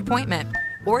next appointment,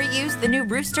 or use the new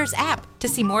Roosters app to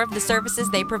see more of the services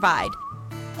they provide.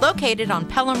 Located on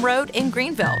Pelham Road in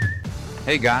Greenville.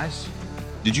 Hey guys,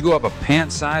 Did you go up a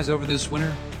pant size over this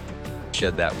winter?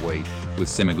 Shed that weight with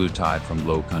semaglutide from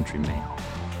Low Country Mail.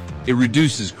 It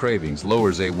reduces cravings,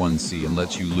 lowers A1C, and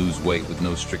lets you lose weight with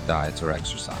no strict diets or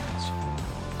exercise.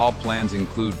 All plans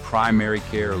include primary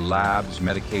care, labs,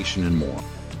 medication, and more.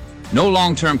 No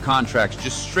long-term contracts,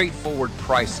 just straightforward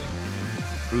pricing.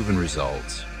 Proven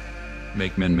results.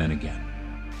 Make men men again.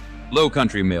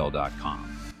 lowcountrymail.com.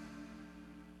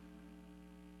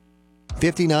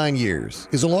 59 years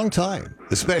is a long time,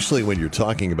 especially when you're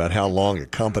talking about how long a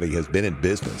company has been in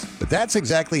business. But that's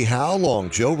exactly how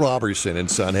long Joe Robertson and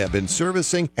Son have been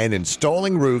servicing and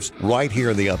installing roofs right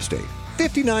here in the upstate.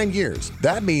 59 years.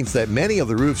 That means that many of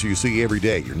the roofs you see every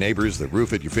day, your neighbors, the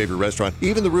roof at your favorite restaurant,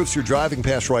 even the roofs you're driving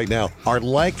past right now, are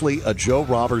likely a Joe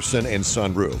Robertson and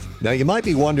Son roof. Now, you might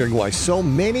be wondering why so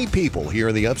many people here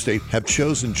in the upstate have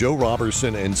chosen Joe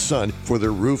Robertson and Son for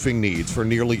their roofing needs for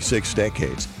nearly 6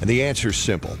 decades. And the answer is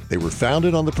simple. They were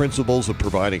founded on the principles of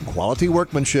providing quality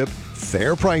workmanship,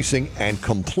 fair pricing, and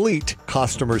complete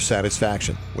customer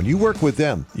satisfaction. When you work with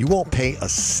them, you won't pay a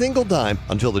single dime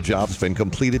until the job's been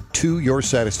completed to your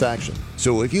satisfaction.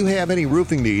 So if you have any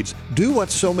roofing needs, do what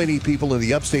so many people in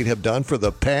the upstate have done for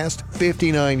the past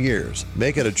 59 years.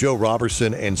 Make it a Joe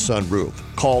Robertson and Son roof.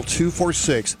 Call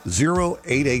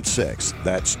 246-0886.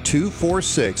 That's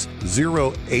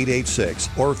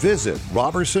 246-0886. Or visit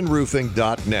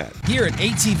robertsonroofing.net. Here at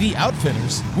ATV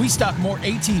Outfitters, we stock more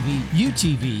ATV,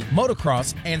 UTV,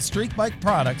 motocross, and street bike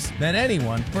products than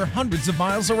anyone for hundreds of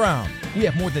miles around. We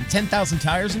have more than 10,000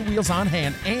 tires and wheels on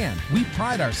hand, and we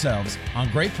pride ourselves on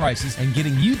great prices and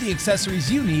getting you the accessories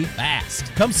you need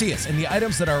fast. Come see us and the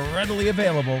items that are readily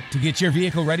available to get your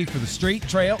vehicle ready for the street,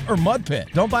 trail, or mud pit.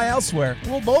 Don't buy elsewhere.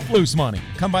 We'll both lose money.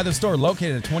 Come by the store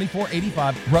located at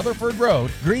 2485 Rutherford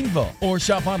Road, Greenville, or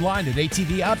shop online at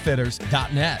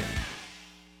atvoutfitters.net.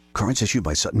 Cards issued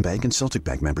by Sutton Bank and Celtic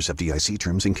Bank, members FDIC.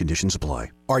 Terms and conditions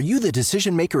apply. Are you the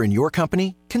decision maker in your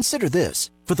company? Consider this.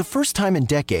 For the first time in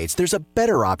decades, there's a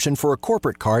better option for a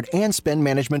corporate card and spend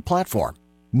management platform.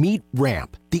 Meet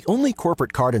Ramp, the only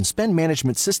corporate card and spend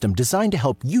management system designed to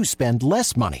help you spend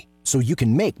less money so you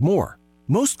can make more.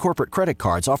 Most corporate credit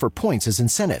cards offer points as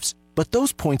incentives, but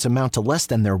those points amount to less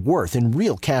than their worth in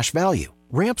real cash value.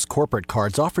 Ramp's corporate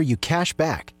cards offer you cash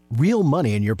back, real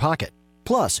money in your pocket.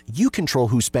 Plus, you control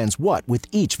who spends what with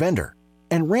each vendor.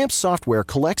 And Ramp's software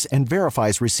collects and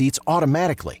verifies receipts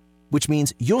automatically, which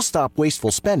means you'll stop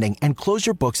wasteful spending and close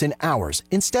your books in hours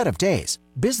instead of days.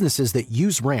 Businesses that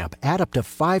use Ramp add up to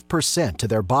 5% to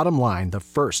their bottom line the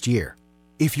first year.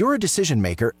 If you're a decision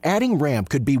maker, adding Ramp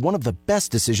could be one of the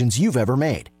best decisions you've ever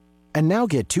made. And now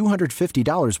get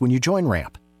 $250 when you join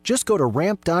Ramp. Just go to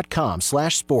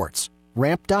ramp.com/sports.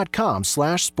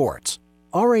 Ramp.com/sports.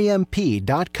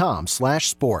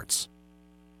 ramp.com/sports.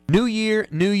 New year,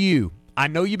 new you. I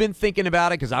know you've been thinking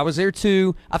about it because I was there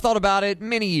too. I thought about it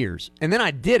many years. And then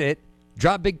I did it,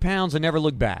 dropped big pounds, and never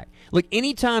looked back. Look,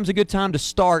 anytime's a good time to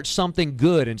start something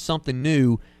good and something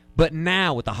new. But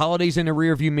now, with the holidays in the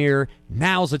rearview mirror,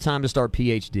 now's the time to start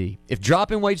PhD. If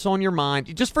dropping weight's on your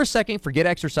mind, just for a second, forget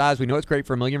exercise. We know it's great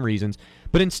for a million reasons.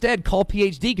 But instead, call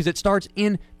PhD because it starts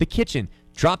in the kitchen.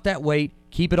 Drop that weight.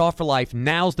 Keep it off for life.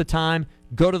 Now's the time.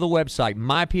 Go to the website,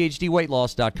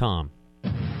 myphdweightloss.com.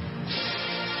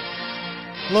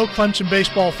 Hello, Clemson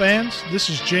baseball fans. This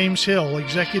is James Hill,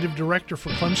 Executive Director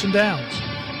for Clemson Downs.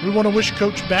 We want to wish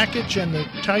Coach Backich and the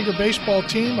Tiger baseball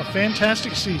team a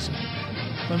fantastic season.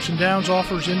 Clemson Downs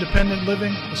offers independent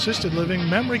living, assisted living,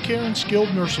 memory care, and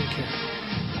skilled nursing care.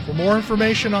 For more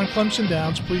information on Clemson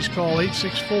Downs, please call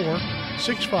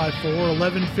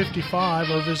 864-654-1155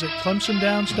 or visit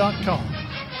clemsondowns.com.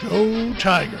 Go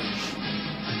Tigers!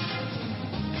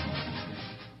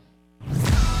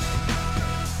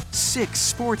 Six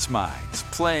sports minds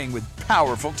playing with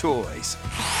powerful toys.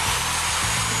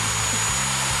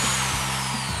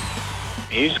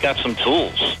 He's got some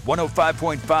tools.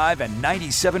 105.5 and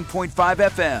 97.5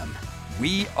 FM.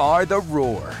 We are The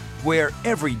Roar, where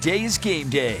every day is game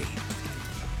day.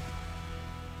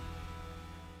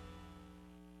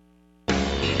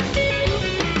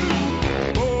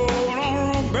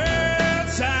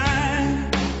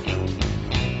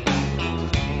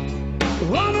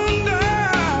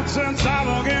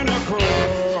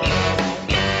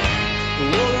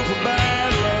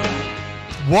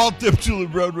 Walt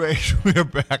Diptula Road Rage, we are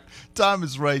back.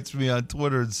 Thomas writes me on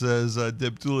Twitter and says,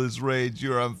 Diptula's Rage,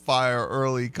 you're on fire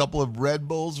early. Couple of Red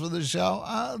Bulls for the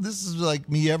show. This is like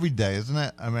me every day, isn't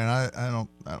it? I mean, I don't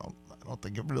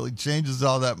think it really changes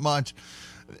all that much.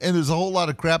 And there's a whole lot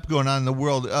of crap going on in the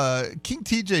world. King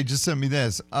TJ just sent me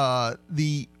this.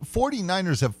 The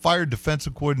 49ers have fired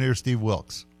defensive coordinator Steve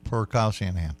Wilks per Kyle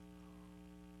Shanahan.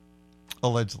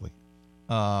 Allegedly.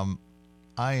 I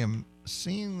am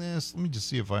seeing this. Let me just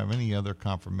see if I have any other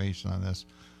confirmation on this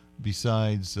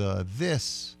besides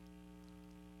this.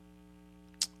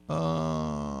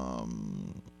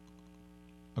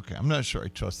 Okay, I'm not sure I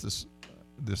trust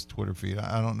this Twitter feed.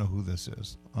 I don't know who this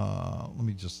is. Let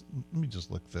me just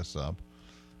look this up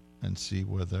and see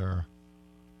whether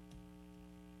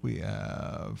we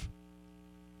have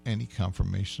any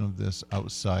confirmation of this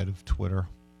outside of Twitter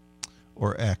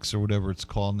or X or whatever it's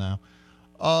called now.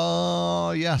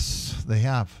 Yes, they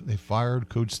have. They fired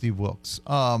Coach Steve Wilkes.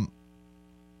 I'm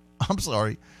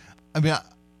sorry. I mean,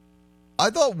 I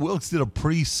thought Wilkes did a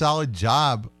pretty solid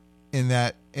job in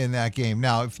that game.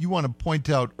 Now, if you want to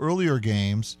point out earlier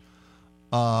games,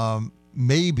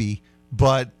 maybe,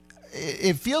 but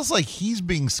it feels like he's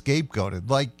being scapegoated.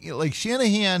 Like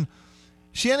Shanahan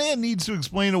needs to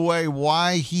explain away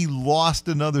why he lost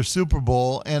another Super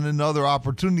Bowl and another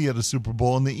opportunity at a Super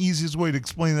Bowl, and the easiest way to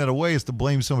explain that away is to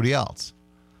blame somebody else.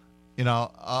 And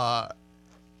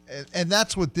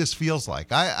that's what this feels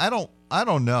like. I don't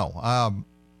know.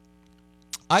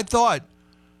 I thought,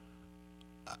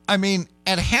 I mean,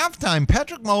 at halftime,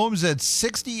 Patrick Mahomes had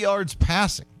 60 yards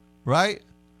passing, right?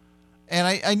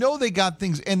 And I know they got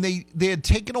things, and they had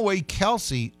taken away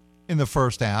Kelsey in the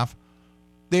first half.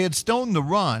 They had stoned the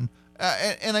run,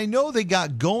 and I know they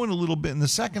got going a little bit in the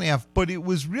second half, but it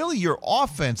was really your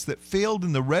offense that failed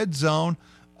in the red zone.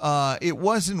 It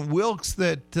wasn't Wilkes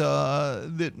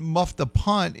that muffed the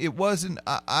punt. It wasn't.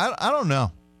 I don't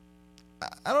know.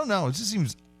 I don't know. It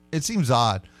seems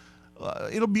odd.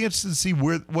 It'll be interesting to see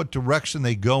what direction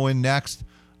they go in next,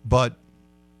 but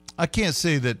I can't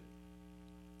say that.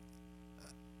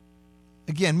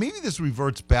 Again, maybe this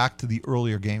reverts back to the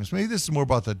earlier games. Maybe this is more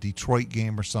about the Detroit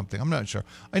game or something. I'm not sure.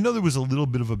 I know there was a little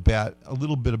bit of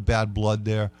bad blood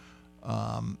there.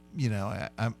 I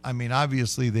mean,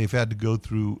 obviously they've had to go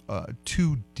through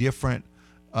two different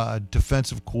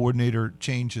defensive coordinator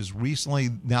changes recently.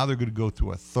 Now they're going to go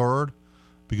through a third,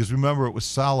 because remember, it was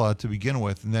Saleh to begin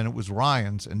with, and then it was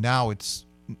Ryans, and now it's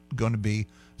going to be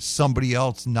somebody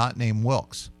else not named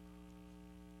Wilkes.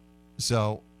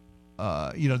 So,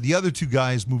 the other two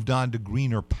guys moved on to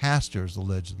greener pastures,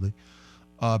 allegedly,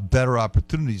 better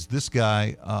opportunities. This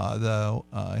guy, though,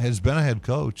 has been a head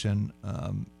coach, and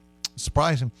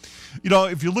surprising.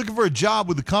 If you're looking for a job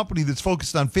with a company that's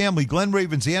focused on family, Glen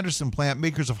Raven's Anderson plant,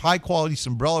 makers of high-quality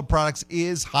Sombrella products,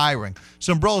 is hiring.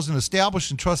 Sombrella is an established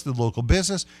and trusted local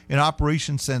business in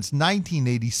operation since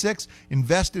 1986,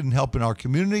 invested in helping our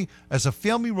community. As a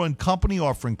family-run company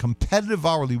offering competitive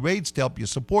hourly rates to help you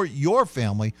support your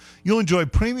family, you'll enjoy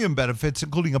premium benefits,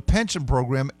 including a pension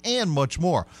program and much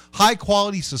more.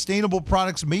 High-quality, sustainable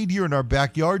products made here in our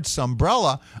backyard.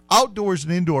 Sombrella, outdoors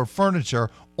and indoor furniture,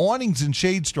 awnings and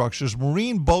shade structures,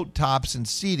 marine boat tops and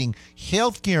seating,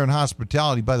 healthcare and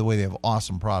hospitality. By the way, they have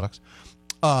awesome products.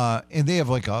 And they have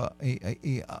like a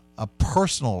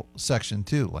personal section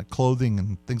too, like clothing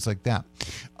and things like that.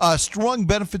 Strong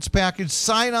benefits package,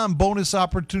 sign-on bonus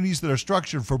opportunities that are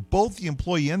structured for both the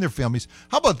employee and their families.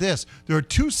 How about this? There are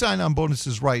 2 sign-on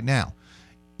bonuses right now.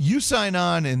 You sign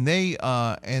on and they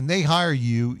hire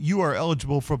you. You are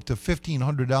eligible for up to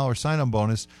 $1,500 sign-on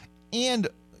bonus, and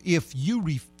if you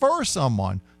refer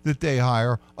someone that they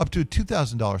hire, up to a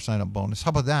 $2,000 sign-up bonus. How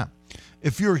about that?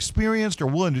 If you're experienced or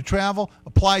willing to travel,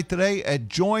 apply today at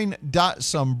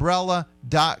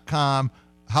join.sombrella.com.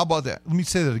 How about that? Let me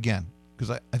say that again, because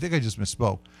I think I just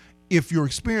misspoke. If you're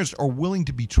experienced or willing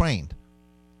to be trained.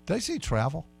 Did I say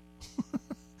travel?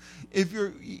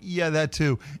 That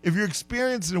too. If you're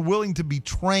experienced and willing to be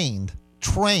trained,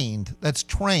 that's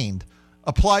trained,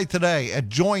 apply today at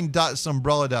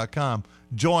join.sombrella.com.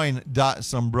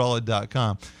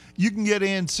 Join.sombrella.com. You can get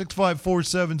in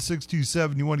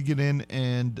 654-7627. You want to get in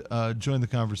and join the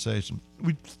conversation.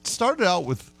 We started out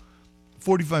with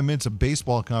 45 minutes of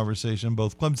baseball conversation,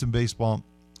 both Clemson baseball,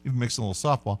 even mixing a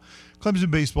little softball, Clemson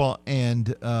baseball, and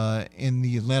in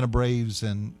the Atlanta Braves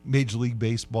and Major League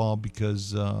Baseball,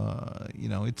 because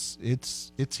it's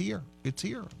here. It's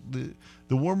here.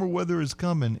 The warmer weather is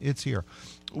coming. It's here.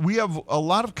 We have a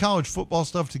lot of college football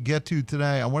stuff to get to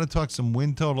today. I want to talk some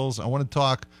win totals. I want to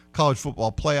talk college football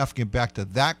playoff, get back to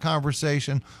that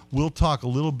conversation. We'll talk a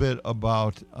little bit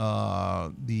about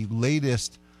the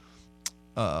latest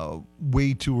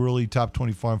way too early top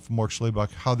 25 from Mark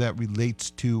Schlabach, how that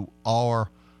relates to our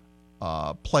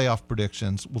playoff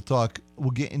predictions.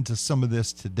 We'll get into some of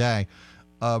this today.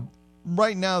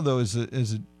 Right now, though,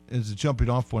 as as a jumping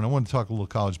off point, I want to talk a little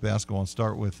college basketball and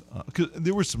start with, because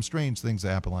there were some strange things that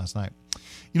happened last night.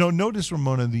 Notice,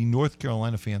 Ramona, the North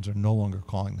Carolina fans are no longer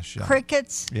calling the shot.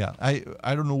 Crickets? Yeah,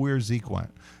 I don't know where Zeke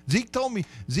went. Zeke told me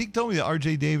that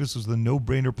R.J. Davis was the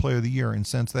no-brainer player of the year, and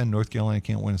since then, North Carolina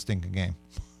can't win a stinking game.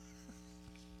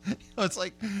 It's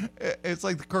like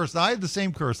the curse. Now, I had the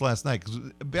same curse last night because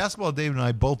basketball. David and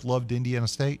I both loved Indiana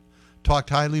State.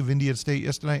 Talked highly of Indiana State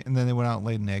yesterday, and then they went out and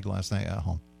laid an egg last night at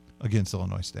home against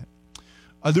Illinois State.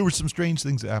 There were some strange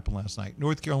things that happened last night.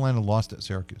 North Carolina lost at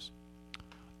Syracuse.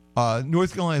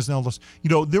 North Carolina is now lost.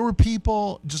 There were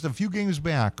people just a few games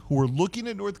back who were looking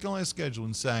at North Carolina's schedule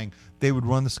and saying they would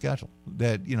run the schedule.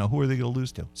 That, who are they going to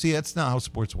lose to? See, that's not how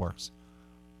sports works.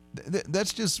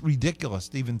 That's just ridiculous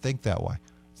to even think that way.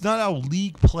 It's not how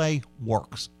league play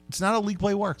works.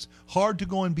 Hard to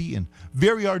go unbeaten.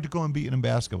 Very hard to go unbeaten in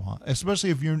basketball,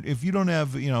 especially if you don't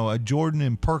have a Jordan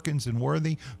and Perkins and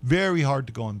Worthy. Very hard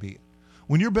to go unbeaten.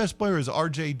 When your best player is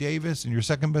R.J. Davis and your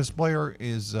second best player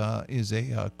is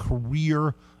a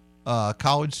career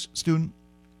college student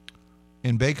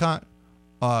in Baycott,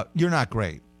 you're not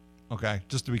great. Okay,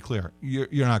 just to be clear,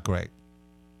 you're not great.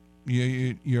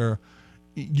 You're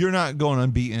not going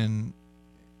unbeaten.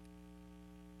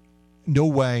 No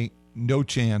way, no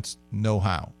chance, no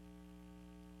how.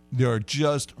 There are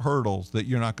just hurdles that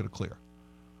you're not going to clear.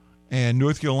 And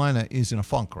North Carolina is in a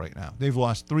funk right now. They've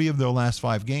lost 3 of their last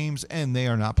 5 games, and they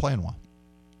are not playing well.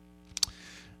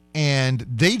 And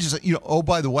they just, oh,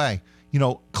 by the way,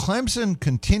 Clemson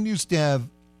continues to have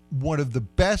one of the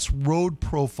best road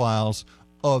profiles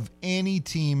of any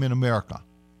team in America.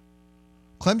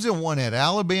 Clemson won at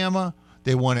Alabama,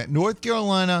 they won at North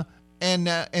Carolina, and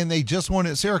they just won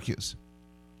at Syracuse.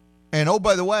 And, oh,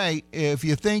 by the way, if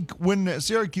you think winning at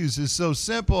Syracuse is so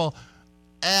simple,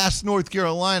 ask North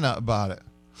Carolina about it.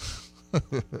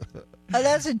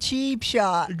 That's a cheap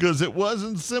shot. Because it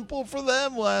wasn't simple for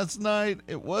them last night.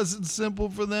 I'll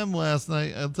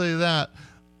tell you that.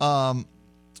 In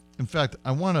fact,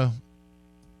 I want to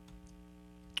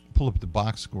pull up the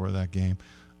box score of that game.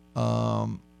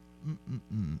 Oh,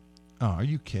 are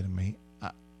you kidding me?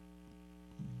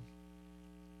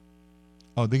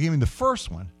 They gave me the first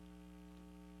one.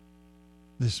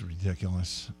 This is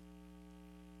ridiculous.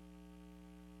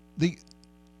 They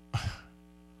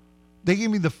gave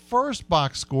me the first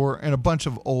box score and a bunch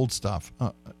of old stuff.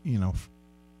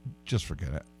 Just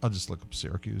forget it. I'll just look up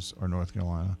Syracuse or North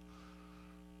Carolina.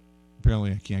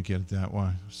 Apparently, I can't get it that way.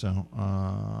 So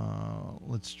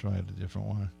let's try it a different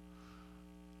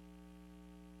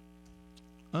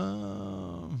way.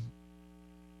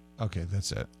 Okay,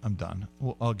 that's it. I'm done.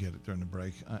 Well, I'll get it during the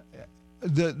break.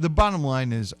 The bottom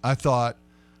line is, I thought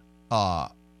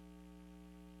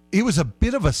it was a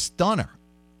bit of a stunner.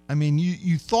 I mean,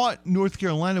 you thought North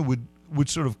Carolina would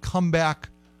sort of come back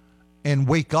and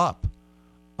wake up.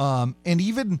 And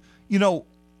even,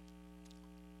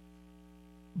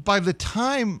 by the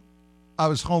time I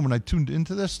was home and I tuned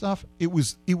into this stuff, it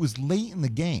was late in the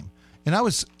game. And I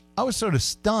was sort of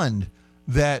stunned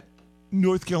that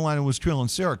North Carolina was trailing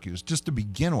Syracuse just to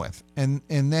begin with. And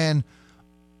then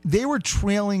they were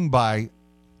trailing by,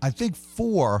 I think,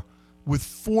 4 with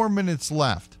 4 minutes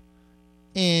left.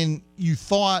 And you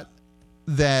thought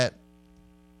that,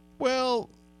 well,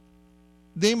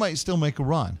 they might still make a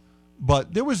run.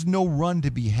 But there was no run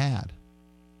to be had.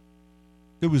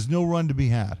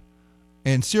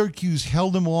 And Syracuse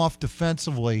held them off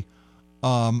defensively.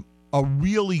 A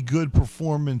really good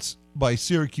performance by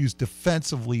Syracuse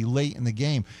defensively late in the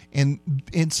game. And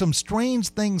some strange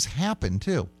things happened,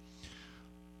 too.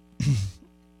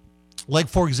 Like,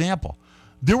 for example,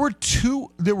 there were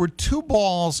two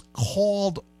balls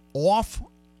called off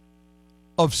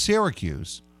of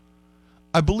Syracuse,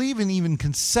 I believe, in even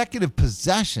consecutive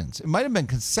possessions. It might have been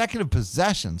consecutive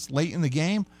possessions late in the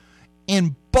game,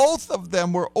 and both of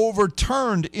them were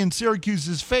overturned in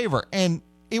Syracuse's favor, and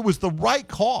it was the right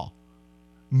call.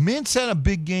 Mintz had a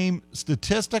big game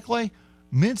statistically.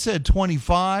 Mintz had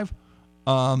 25.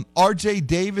 R.J.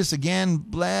 Davis, again,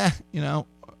 blah,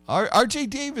 R.J.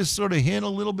 Davis sort of hit a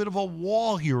little bit of a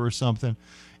wall here or something.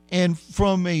 And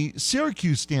from a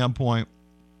Syracuse standpoint,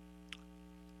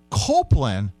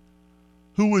 Copeland,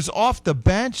 who was off the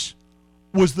bench,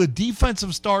 was the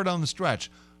defensive star down the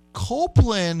stretch.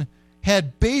 Copeland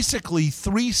had basically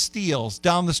 3 steals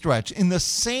down the stretch in the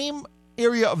same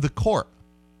area of the court.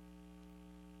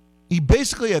 He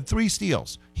basically had 3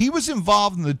 steals. He was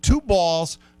involved in the 2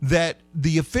 balls that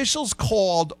the officials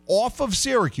called off of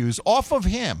Syracuse, off of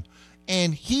him,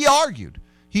 and he argued.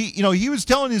 He was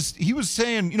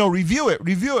saying, review it,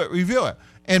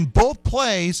 And both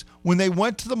plays, when they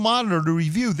went to the monitor to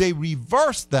review, they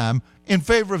reversed them in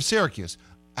favor of Syracuse.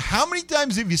 How many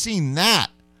times have you seen that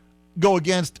go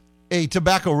against a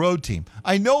Tobacco Road team?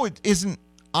 I know it isn't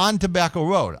on Tobacco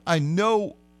Road. I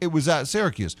know it was at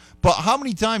Syracuse. But how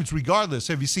many times, regardless,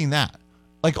 have you seen that?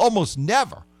 Like almost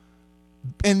never.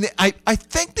 And I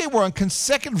think they were on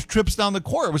consecutive trips down the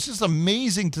court. It was just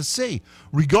amazing to see.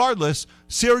 Regardless,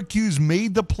 Syracuse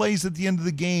made the plays at the end of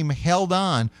the game, held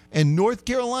on, and North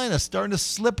Carolina starting to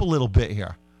slip a little bit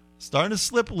here.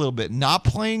 Not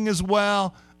playing as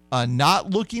well, not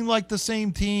looking like the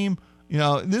same team. You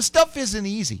know, this stuff isn't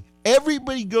easy.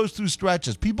 Everybody goes through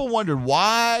stretches. People wondered,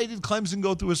 why did Clemson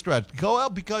go through a stretch? Well,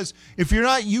 because if you're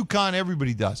not UConn,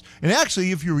 everybody does. And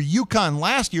actually, if you were UConn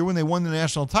last year when they won the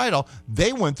national title,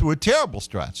 they went through a terrible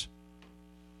stretch.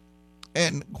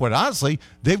 And quite honestly,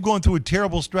 they've gone through a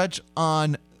terrible stretch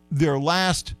on their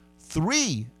last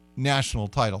 3 national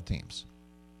title teams.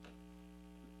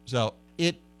 So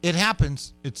it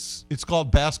happens. It's called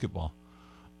basketball.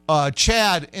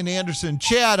 Chad in Anderson.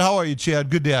 Chad, how are you, Chad?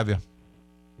 Good to have you.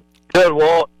 Good.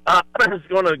 Well, I'm just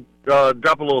going to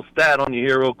drop a little stat on you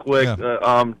here real quick, just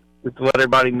to let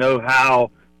everybody know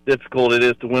how difficult it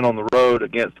is to win on the road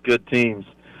against good teams.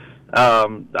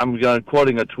 I'm going to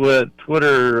quoting a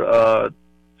Twitter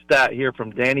stat here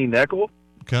from Danny Neckel.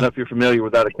 I don't know if you're familiar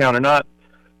with that account or not.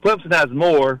 Clemson has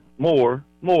more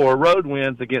road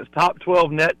wins against top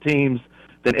 12 net teams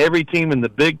than every team in the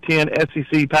Big Ten,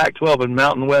 SEC, Pac-12, and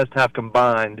Mountain West have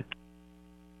combined.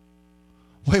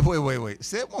 Wait.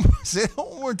 Say it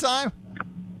one more time.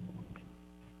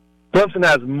 Clemson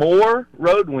has more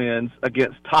road wins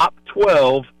against top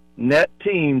 12 net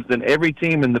teams than every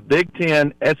team in the Big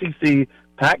Ten, SEC,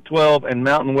 Pac-12, and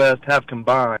Mountain West have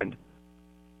combined.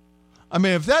 I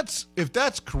mean, if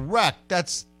that's correct,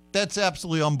 that's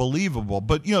absolutely unbelievable.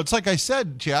 But you know, it's like I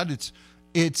said, Chad.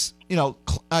 It's you know,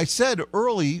 I said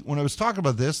early when I was talking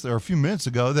about this there a few minutes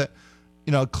ago that,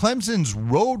 you know, Clemson's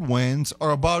road wins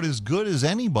are about as good as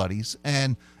anybody's.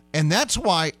 And that's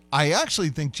why I actually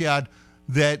think, Chad,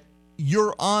 that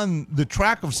you're on the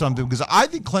track of something, because I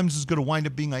think Clemson's going to wind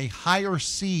up being a higher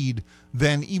seed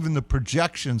than even the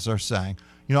projections are saying.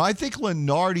 You know, I think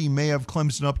Lenardi may have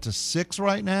Clemson up to 6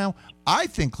 right now. I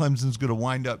think Clemson's going to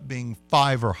wind up being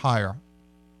 5 or higher.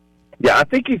 Yeah, I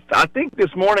think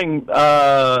this morning,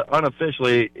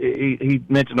 unofficially, he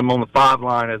mentioned them on the 5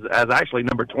 line as actually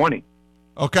number 20.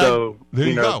 Okay, so there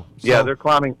you go. So, yeah, they're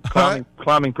climbing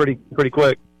pretty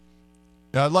quick.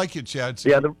 Yeah, I like it, Chad.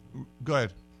 So, go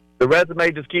ahead. The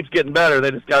resume just keeps getting better.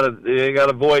 They just got to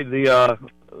avoid the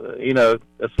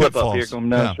a slip up here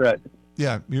coming down the stretch.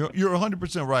 Yeah, you're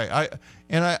 100% right.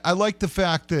 I like the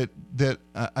fact that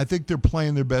I think they're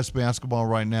playing their best basketball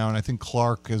right now, and I think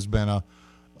Clark has been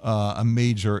a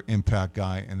major impact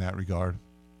guy in that regard.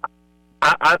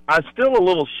 I'm still a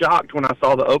little shocked when I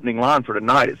saw the opening line for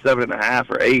tonight at 7.5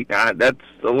 or 8. That's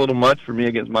a little much for me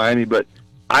against Miami, but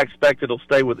I expect it'll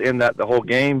stay within that the whole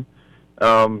game,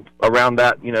 around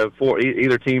that, you know, for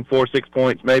either team 4-6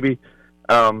 points maybe.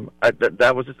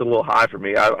 That was just a little high for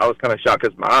me. I was kind of shocked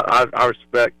because I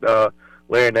respect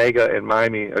Larinaga and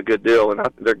Miami a good deal, and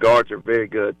their guards are very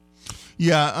good.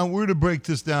 Yeah, we're going to break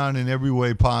this down in every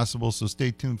way possible, so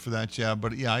stay tuned for that, Chad.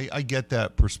 But, yeah, I get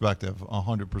that perspective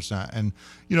 100%. And,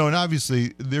 you know, and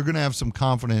obviously they're going to have some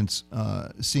confidence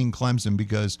seeing Clemson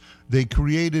because they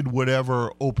created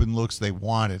whatever open looks they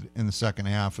wanted in the second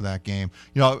half of that game.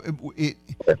 You know,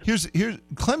 here's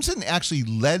Clemson actually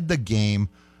led the game,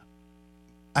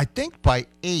 I think, by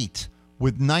 8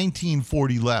 with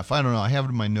 19:40 left. I don't know. I have it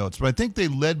in my notes. But I think they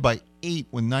led by 8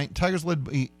 when Tigers led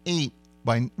by 8.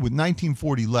 With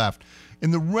 19:40 left. In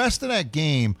the rest of that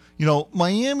game, you know,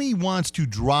 Miami wants to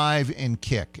drive and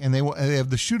kick, and they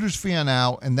have the shooters fan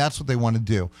out, and that's what they want to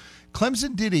do.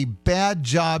 Clemson did a bad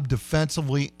job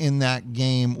defensively in that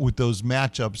game with those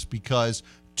matchups because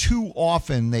too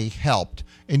often they helped,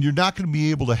 and you're not going to be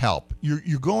able to help.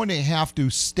 You're going to have to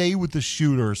stay with the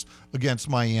shooters against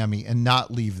Miami and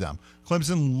not leave them.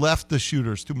 Clemson left the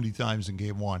shooters too many times in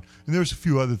game 1, and there's a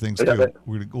few other things too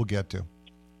we'll get to.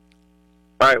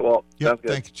 All right, well, yep, sounds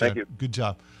good. Thank you, Chad. Thank you. Good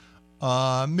job.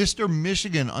 Mr.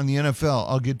 Michigan on the NFL,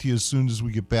 I'll get to you as soon as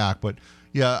we get back. But,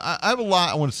 yeah, I have a lot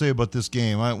I want to say about this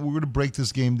game. We're going to break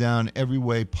this game down every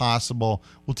way possible.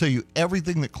 We'll tell you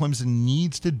everything that Clemson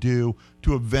needs to do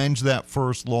to avenge that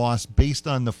first loss based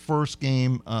on the first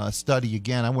game study.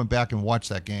 Again, I went back and watched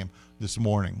that game this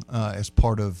morning as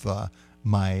part of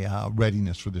my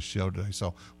readiness for this show today.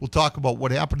 So we'll talk about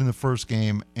what happened in the first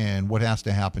game and what has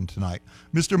to happen tonight.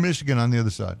 Mr. Michigan on the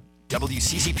other side.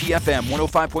 WCCP-FM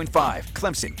 105.5,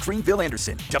 Clemson, Greenville,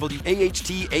 Anderson.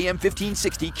 WAHT AM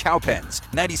 1560, Cowpens.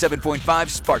 97.5,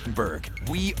 Spartanburg.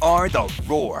 We are the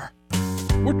Roar.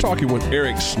 We're talking with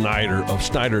Eric Snyder of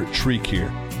Snyder Tree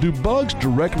Care. Do bugs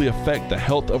directly affect the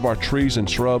health of our trees and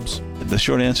shrubs? The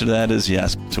short answer to that is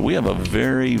yes. So we have a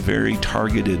very, very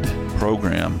targeted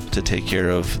program to take care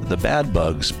of the bad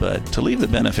bugs, but to leave the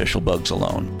beneficial bugs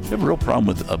alone. We have a real problem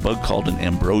with a bug called an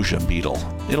ambrosia beetle.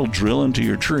 It'll drill into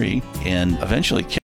your tree and eventually kill